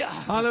 Hallelujah.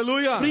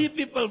 Aleluia. Free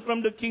people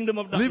from the kingdom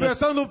of darkness.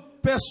 Libertando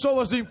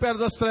pessoas do império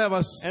das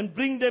trevas. And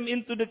bring them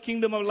into the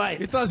kingdom of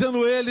light. E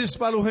trazendo eles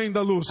para o reino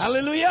da luz.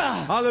 Hallelujah.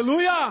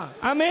 Aleluia.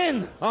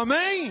 Amen.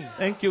 Amém.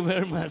 Thank you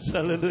very much.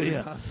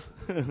 Hallelujah.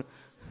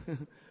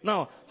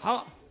 Now,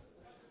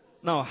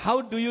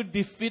 how do you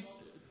defeat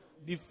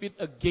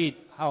a gate?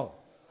 How?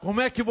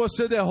 Como é que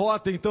você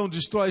derrota, então,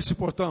 destrói esse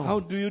portão?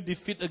 How do you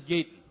defeat a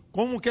gate?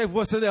 Como que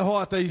você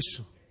derrota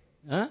isso?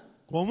 Huh?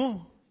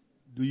 Como?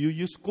 Do you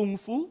use kung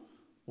fu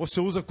Você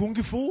usa Kung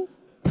Fu?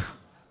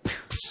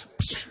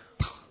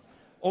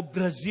 or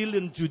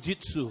Brazilian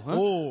jiu-jitsu? Huh?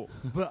 Ou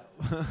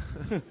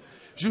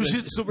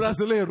Jiu-Jitsu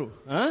brasileiro?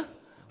 Huh?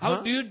 How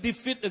Huh? do you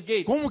defeat a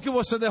gate? Como que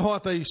você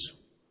derrota isso?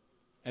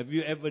 Have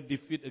you ever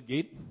defeat a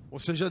gate?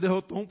 Você já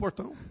derrotou um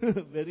portão?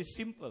 Very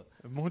simple.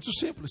 É muito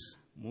simples.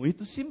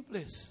 Muito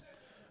simples.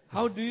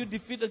 How do you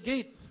defeat a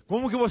gate?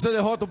 Como que você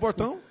derrota o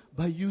portão?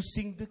 By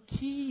using the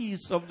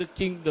keys of the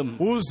kingdom.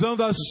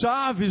 Usando as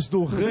chaves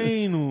do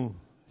reino.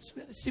 It's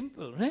very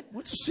simple, right?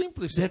 Muito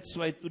simples. That's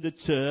why to the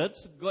church,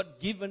 God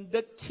given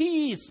the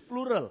keys,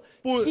 plural,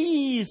 Por-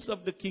 keys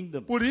of the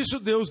kingdom. Por isso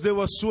Deus deu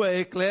à sua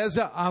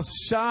eclésia as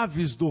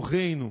chaves do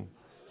reino.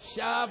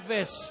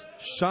 Chaves,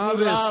 Chaves,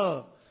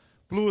 plural,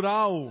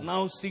 plural.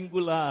 now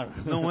singular.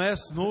 Não é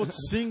no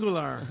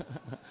singular.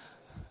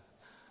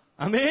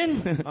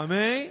 Amen.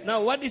 Amém?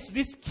 Now, what is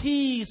these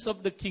keys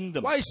of the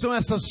kingdom? Quais são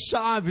essas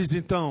chaves,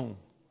 então?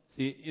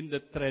 See, in the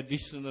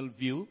traditional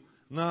view,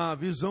 Na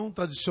visão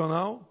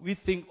tradicional. we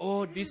think,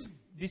 oh, this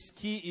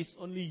key is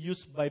only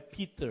used by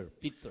Peter.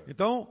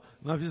 Então,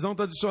 na visão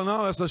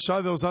tradicional, essa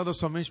chave é usada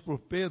somente por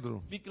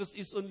Pedro. Because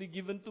it's only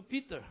given to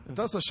Peter.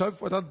 Então, essa chave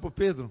foi dada por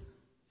Pedro.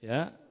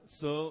 Yeah.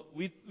 So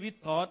we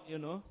thought,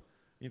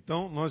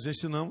 Então, nós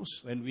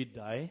ensinamos, when we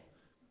die,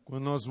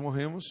 quando nós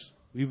morremos,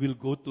 we will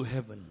go to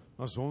heaven.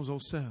 nós vamos ao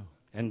céu.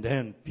 And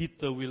then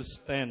Peter will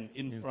stand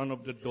in front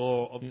of the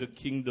door of the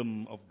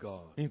kingdom of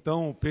God.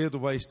 Então, Pedro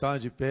vai estar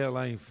de pé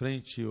lá em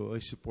frente a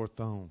esse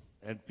portão.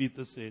 And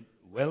Peter said,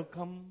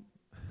 welcome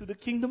to the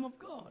kingdom of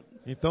God.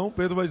 Então,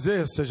 Pedro vai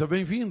dizer, seja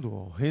bem-vindo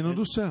ao reino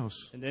dos céus.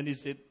 And then he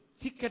said,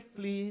 ticket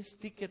please,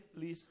 ticket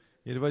please.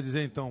 Ele vai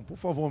dizer então, por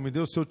favor, me dê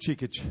o seu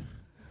ticket.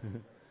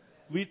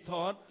 We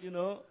thought,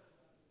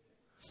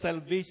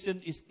 salvation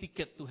is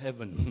ticket to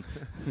heaven.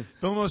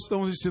 Então nós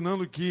estamos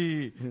ensinando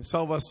que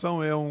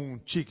salvação é um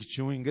ticket,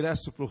 um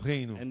ingresso para o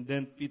reino. And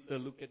then Peter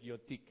looked at your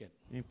ticket.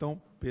 Então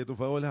Pedro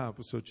vai olhar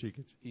para o seu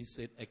ticket. He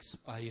said,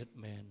 expired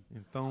man.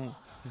 Então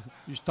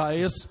está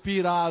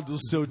expirado o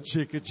seu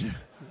ticket.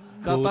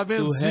 Já está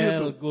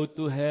vencido. Go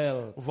to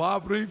hell. Vá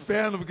para o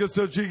inferno porque o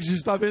seu ticket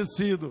está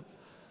vencido.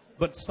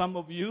 But some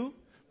of you,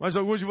 Mas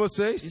alguns de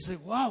vocês, he said,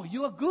 wow,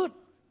 you are good.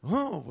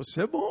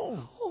 Você é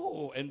bom.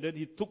 Oh, and then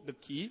he took the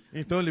key,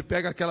 Então ele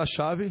pega aquela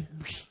chave,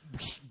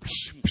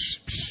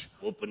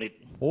 open it,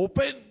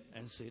 open,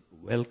 and said,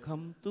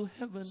 welcome to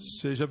heaven.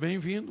 seja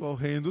bem-vindo ao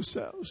reino dos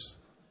céus.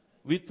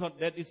 We thought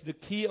that is the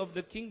key of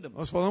the kingdom.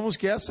 Nós falamos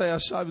que essa é a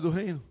chave do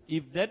reino.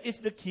 If that is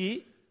the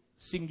key,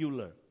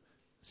 singular.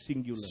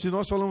 Se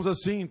nós falamos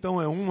assim, então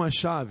é uma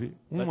chave,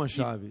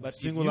 But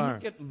singular.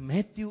 if you look at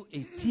Matthew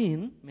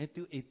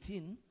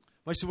 18,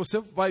 Mas se você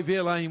vai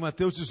ver lá em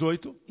Mateus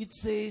 18, it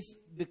says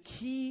the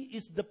key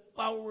is the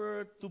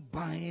power to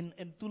bind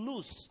and to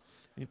loose.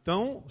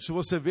 então, se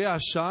você vê a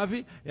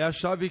chave, é a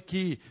chave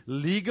que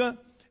liga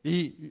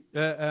e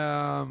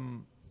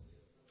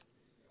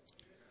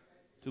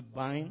To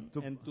bind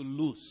and to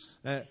loose.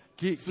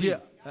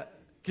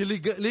 que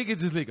liga e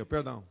desliga,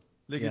 perdão.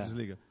 Liga e Yeah.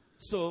 desliga.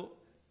 So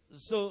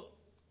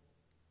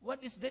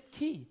what is that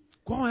key?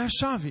 Qual é a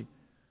chave?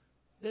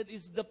 That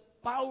is the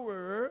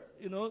power,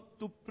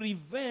 to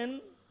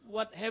prevent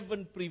what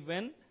heaven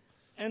prevent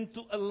and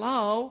to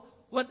allow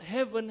what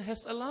heaven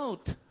has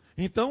allowed.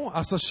 Então,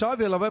 essa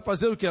chave ela vai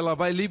fazer o que? Ela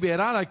vai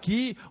liberar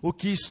aqui o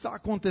que está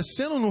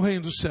acontecendo no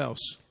reino dos céus.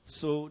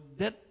 So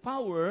that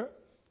power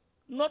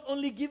not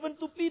only given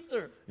to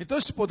Peter. Então,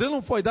 esse poder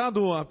não foi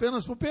dado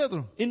apenas para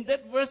Pedro. In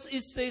that verse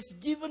it says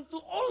given to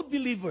all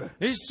believer.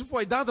 Isso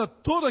foi dado a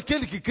todo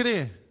aquele que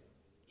crê.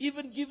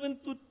 Even given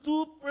to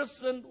two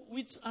persons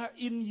which are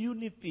in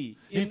unity,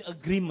 in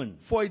agreement.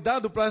 Foi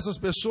dado para essas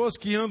pessoas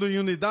que andam em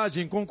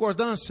unidade, em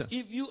concordância.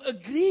 If you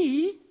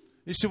agree,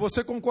 E se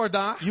você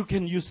concordar, you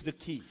can use the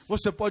keys.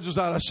 você pode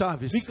usar as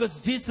chaves. Because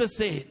Jesus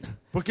said,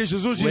 Porque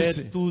Jesus where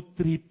disse, 2,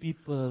 3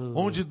 people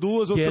onde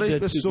 2 ou 3 gather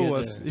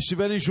pessoas together,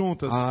 estiverem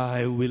juntas,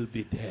 I will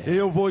be there.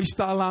 eu vou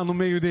estar lá no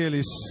meio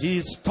deles. He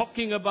is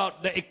talking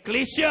about the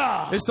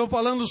ecclesia. Eles estão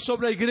falando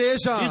sobre a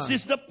igreja. This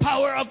is the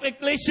power of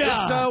ecclesia.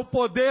 Esse é o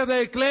poder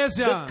da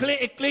eclésia.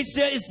 The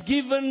ecclesia is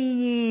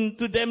given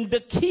to them the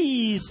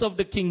keys of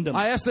the kingdom.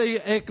 A essa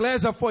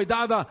eclésia foi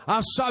dada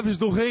as chaves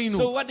do So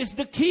reino. what is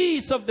the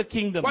keys of the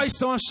kingdom? Quais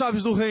são as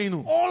chaves do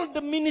reino? All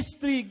the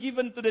ministry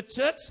given to the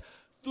church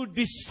to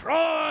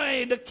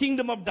destroy the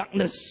kingdom of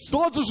darkness.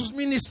 Todos os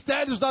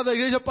ministérios dados à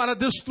igreja para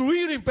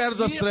destruir o império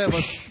das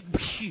trevas.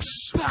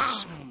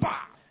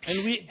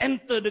 And we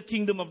enter the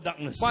kingdom of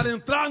darkness. Para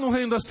entrar no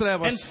reino das And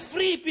trevas.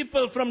 free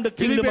people from the E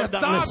kingdom of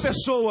libertar darkness.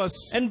 pessoas.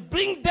 And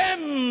bring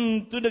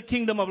them to the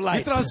kingdom of E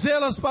light.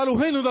 trazê-las para o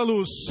reino da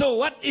luz. So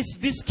what is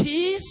these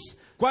keys?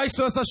 Quais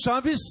são essas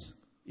chaves?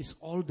 It's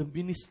all the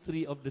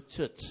ministry of the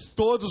church.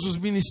 Todos os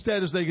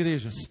ministérios da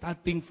igreja.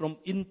 Starting from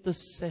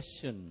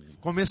intercession,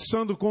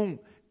 Começando com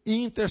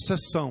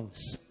intercessão.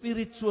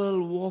 spiritual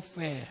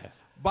warfare,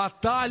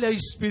 Batalha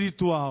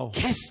espiritual.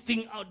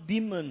 casting out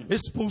demons,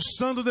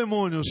 Expulsando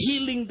demônios.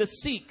 healing the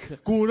sick,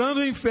 Curando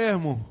o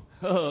enfermo.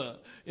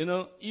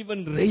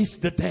 even raise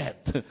the dead,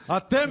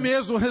 Até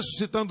mesmo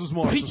ressuscitando os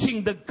mortos.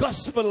 preaching the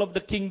gospel of the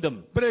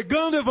kingdom.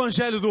 Pregando o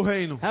evangelho do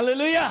reino.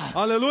 Hallelujah.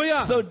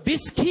 Aleluia! So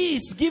these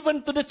keys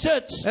given to the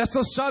church.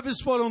 Essas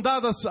chaves foram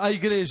dadas à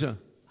igreja.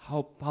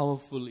 How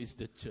powerful is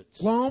the church?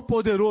 Quão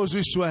poderoso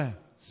isso é?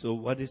 So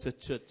what is a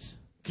church?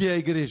 Que é a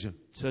igreja?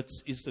 Church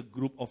is a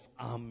group of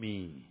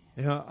army,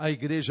 A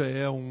igreja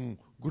é um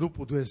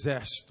grupo do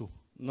exército.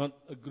 not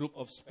a group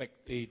of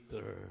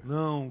spectators.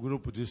 Não um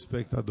grupo de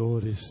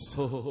espectadores.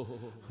 Oh,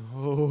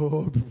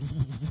 Oh,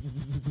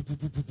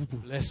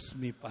 bless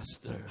me,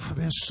 pastor.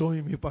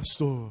 abençoe-me,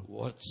 pastor.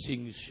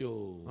 Watching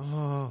show.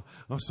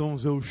 Nós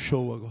vamos ver o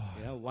show agora.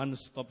 Yeah,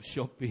 one-stop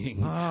shopping.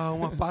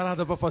 Uma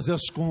parada para fazer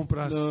as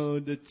compras.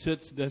 No, the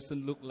church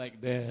doesn't look like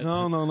that.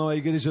 Não, a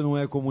igreja não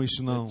é como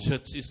isso, não. The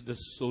church is the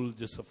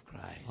soldiers of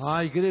Christ.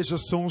 A igreja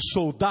são os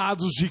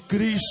soldados de So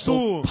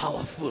Cristo.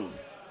 powerful.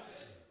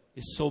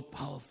 It's so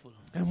powerful.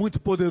 É muito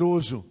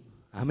poderoso.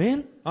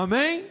 Amen?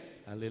 Amém?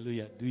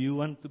 Hallelujah. Do you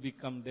want to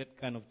become that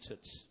kind of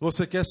church?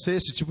 Você quer ser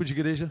esse tipo de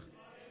igreja?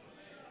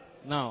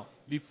 Now,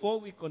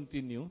 before we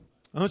continue,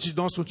 Antes de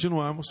nós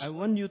continuarmos, I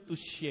want you to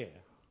share.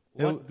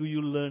 What do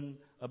you learn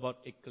about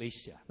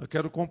ecclesia? eu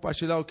quero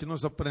compartilhar o que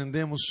nós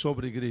aprendemos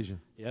sobre a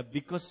igreja. Yeah,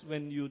 because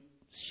when you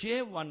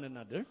share one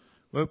another,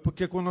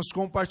 Porque quando nós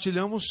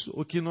compartilhamos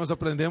o que nós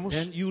aprendemos,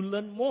 then you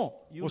learn more.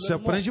 You você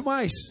learn more. aprende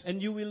mais. And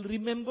you will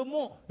remember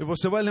more. E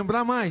você vai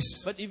lembrar mais.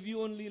 But if you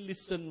only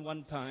listen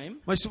one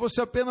time, Mas se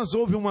você apenas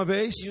ouve uma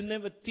vez you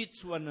never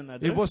teach one e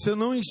another, você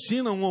não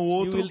ensina um ao you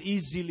outro, will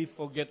easily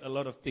forget a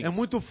lot of things. é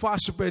muito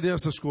fácil perder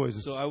essas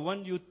coisas. So I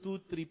want you 2,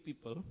 3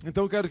 people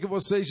Então eu quero que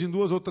vocês, em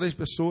 2 ou 3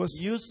 pessoas,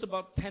 use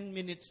about 10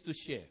 minutes to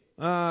share.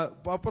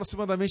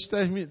 aproximadamente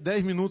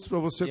 10 minutos para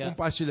você Yeah.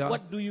 compartilhar.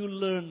 What do you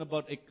learn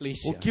about O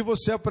ecclesia? que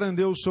você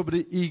aprendeu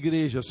sobre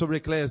igreja, sobre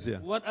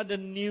eclésia? What are the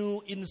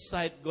new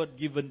insight God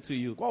given to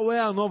you? Qual é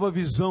a nova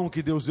visão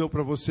que Deus deu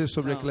para você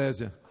sobre a Não.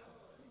 eclésia?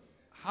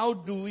 How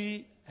do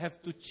we have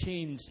to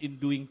change in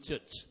doing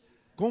church?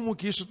 Como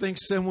que isso tem que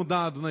ser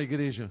mudado na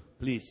igreja?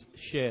 Please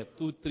share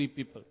 2, 3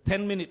 people.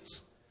 10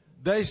 minutes.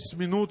 10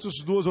 minutos,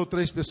 2 ou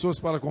 3 pessoas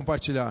para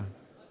compartilhar.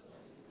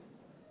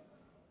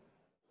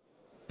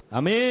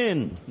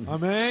 Amen.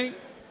 Amém?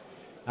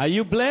 Are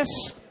you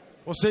blessed?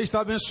 Você está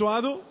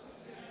abençoado?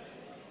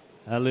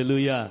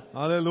 Hallelujah.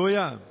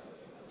 Aleluia.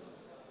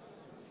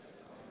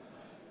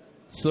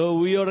 So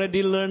we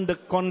already learned the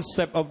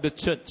concept of the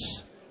church.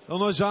 Então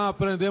nós já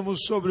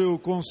aprendemos sobre o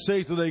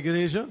conceito da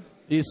igreja.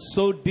 It's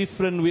so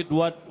different with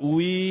what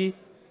we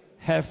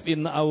have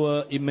in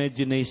our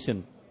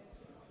imagination.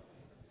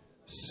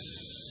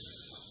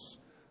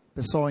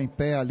 Pessoal em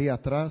pé ali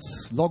atrás.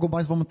 Logo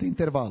mais vamos ter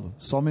intervalo.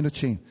 Só um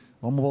minutinho.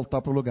 Vamos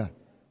voltar para o lugar.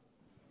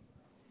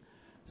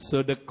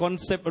 So the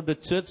concept of the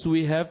church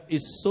we have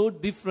is so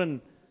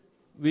different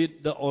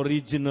with the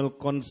original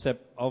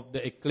concept of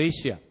the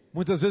ecclesia.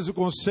 Muitas vezes o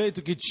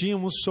conceito que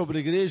tínhamos sobre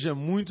a igreja é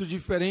muito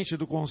diferente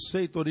do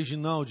conceito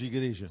original de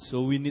igreja.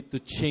 So we need to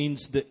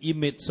change the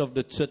image of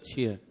the church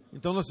here.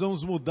 Então nós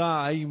vamos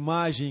mudar a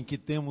imagem que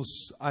temos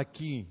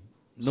aqui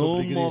No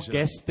sobre a more igreja.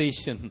 gas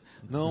station.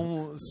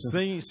 Não,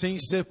 sem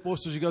ser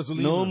posto de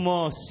gasolina, No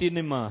more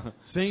cinema.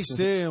 sem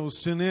ser o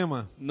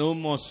cinema, No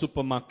more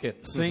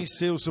supermarket. sem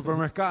ser o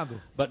supermercado,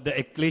 But the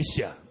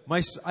ecclesia,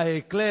 mas a the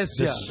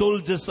eclésia,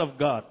 soldiers of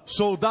God,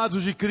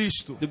 soldados de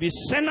Cristo, to be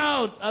sent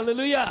out,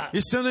 hallelujah,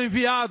 e sendo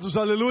enviados, to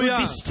aleluia,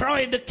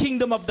 destroy the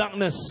kingdom of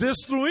darkness,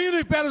 destruindo o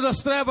império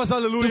das trevas, to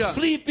aleluia,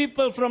 free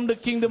people from the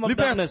kingdom of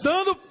darkness,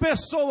 libertando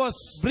pessoas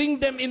bring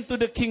them into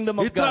the kingdom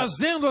e of God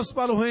trazendo-as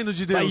para o reino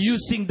de by Deus,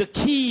 using the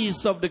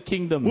keys of the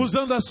kingdom.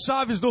 usando as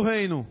chaves do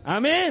reino.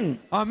 Amen.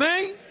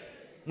 Amém?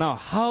 Now,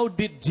 how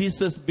did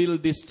Jesus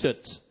build this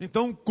church?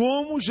 Então,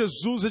 como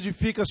Jesus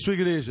edifica a sua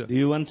igreja? Do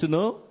you want to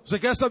know? Você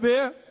quer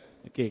saber?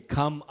 Okay,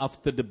 come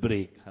after the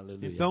break.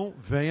 Hallelujah. Então,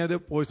 venha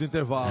depois do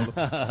intervalo.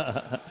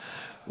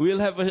 We'll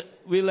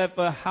have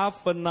a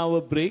half an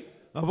hour break.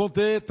 Nós vamos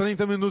ter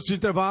 30 minutos de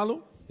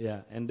intervalo.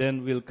 Yeah, and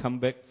then we'll come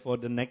back for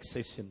the next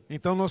session.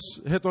 Então, nós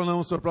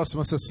retornamos para a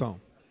próxima sessão.